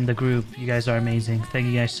 you know, in the group. You guys are amazing. Thank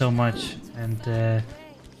you guys so much. And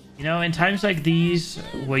you know, in times like these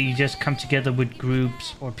where you just come together with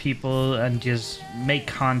groups or people and just make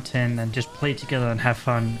content and just play together and have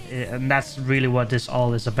fun, and that's really what this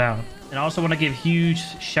all is about. And I also want to give huge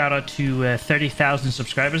shout out to 30,000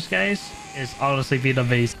 subscribers, guys. It's honestly been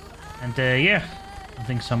amazing. And yeah, I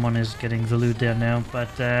think someone is getting the loot there now,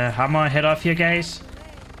 but I'm gonna head off here, guys.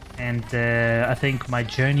 And I think my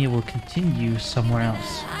journey will continue somewhere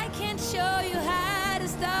else.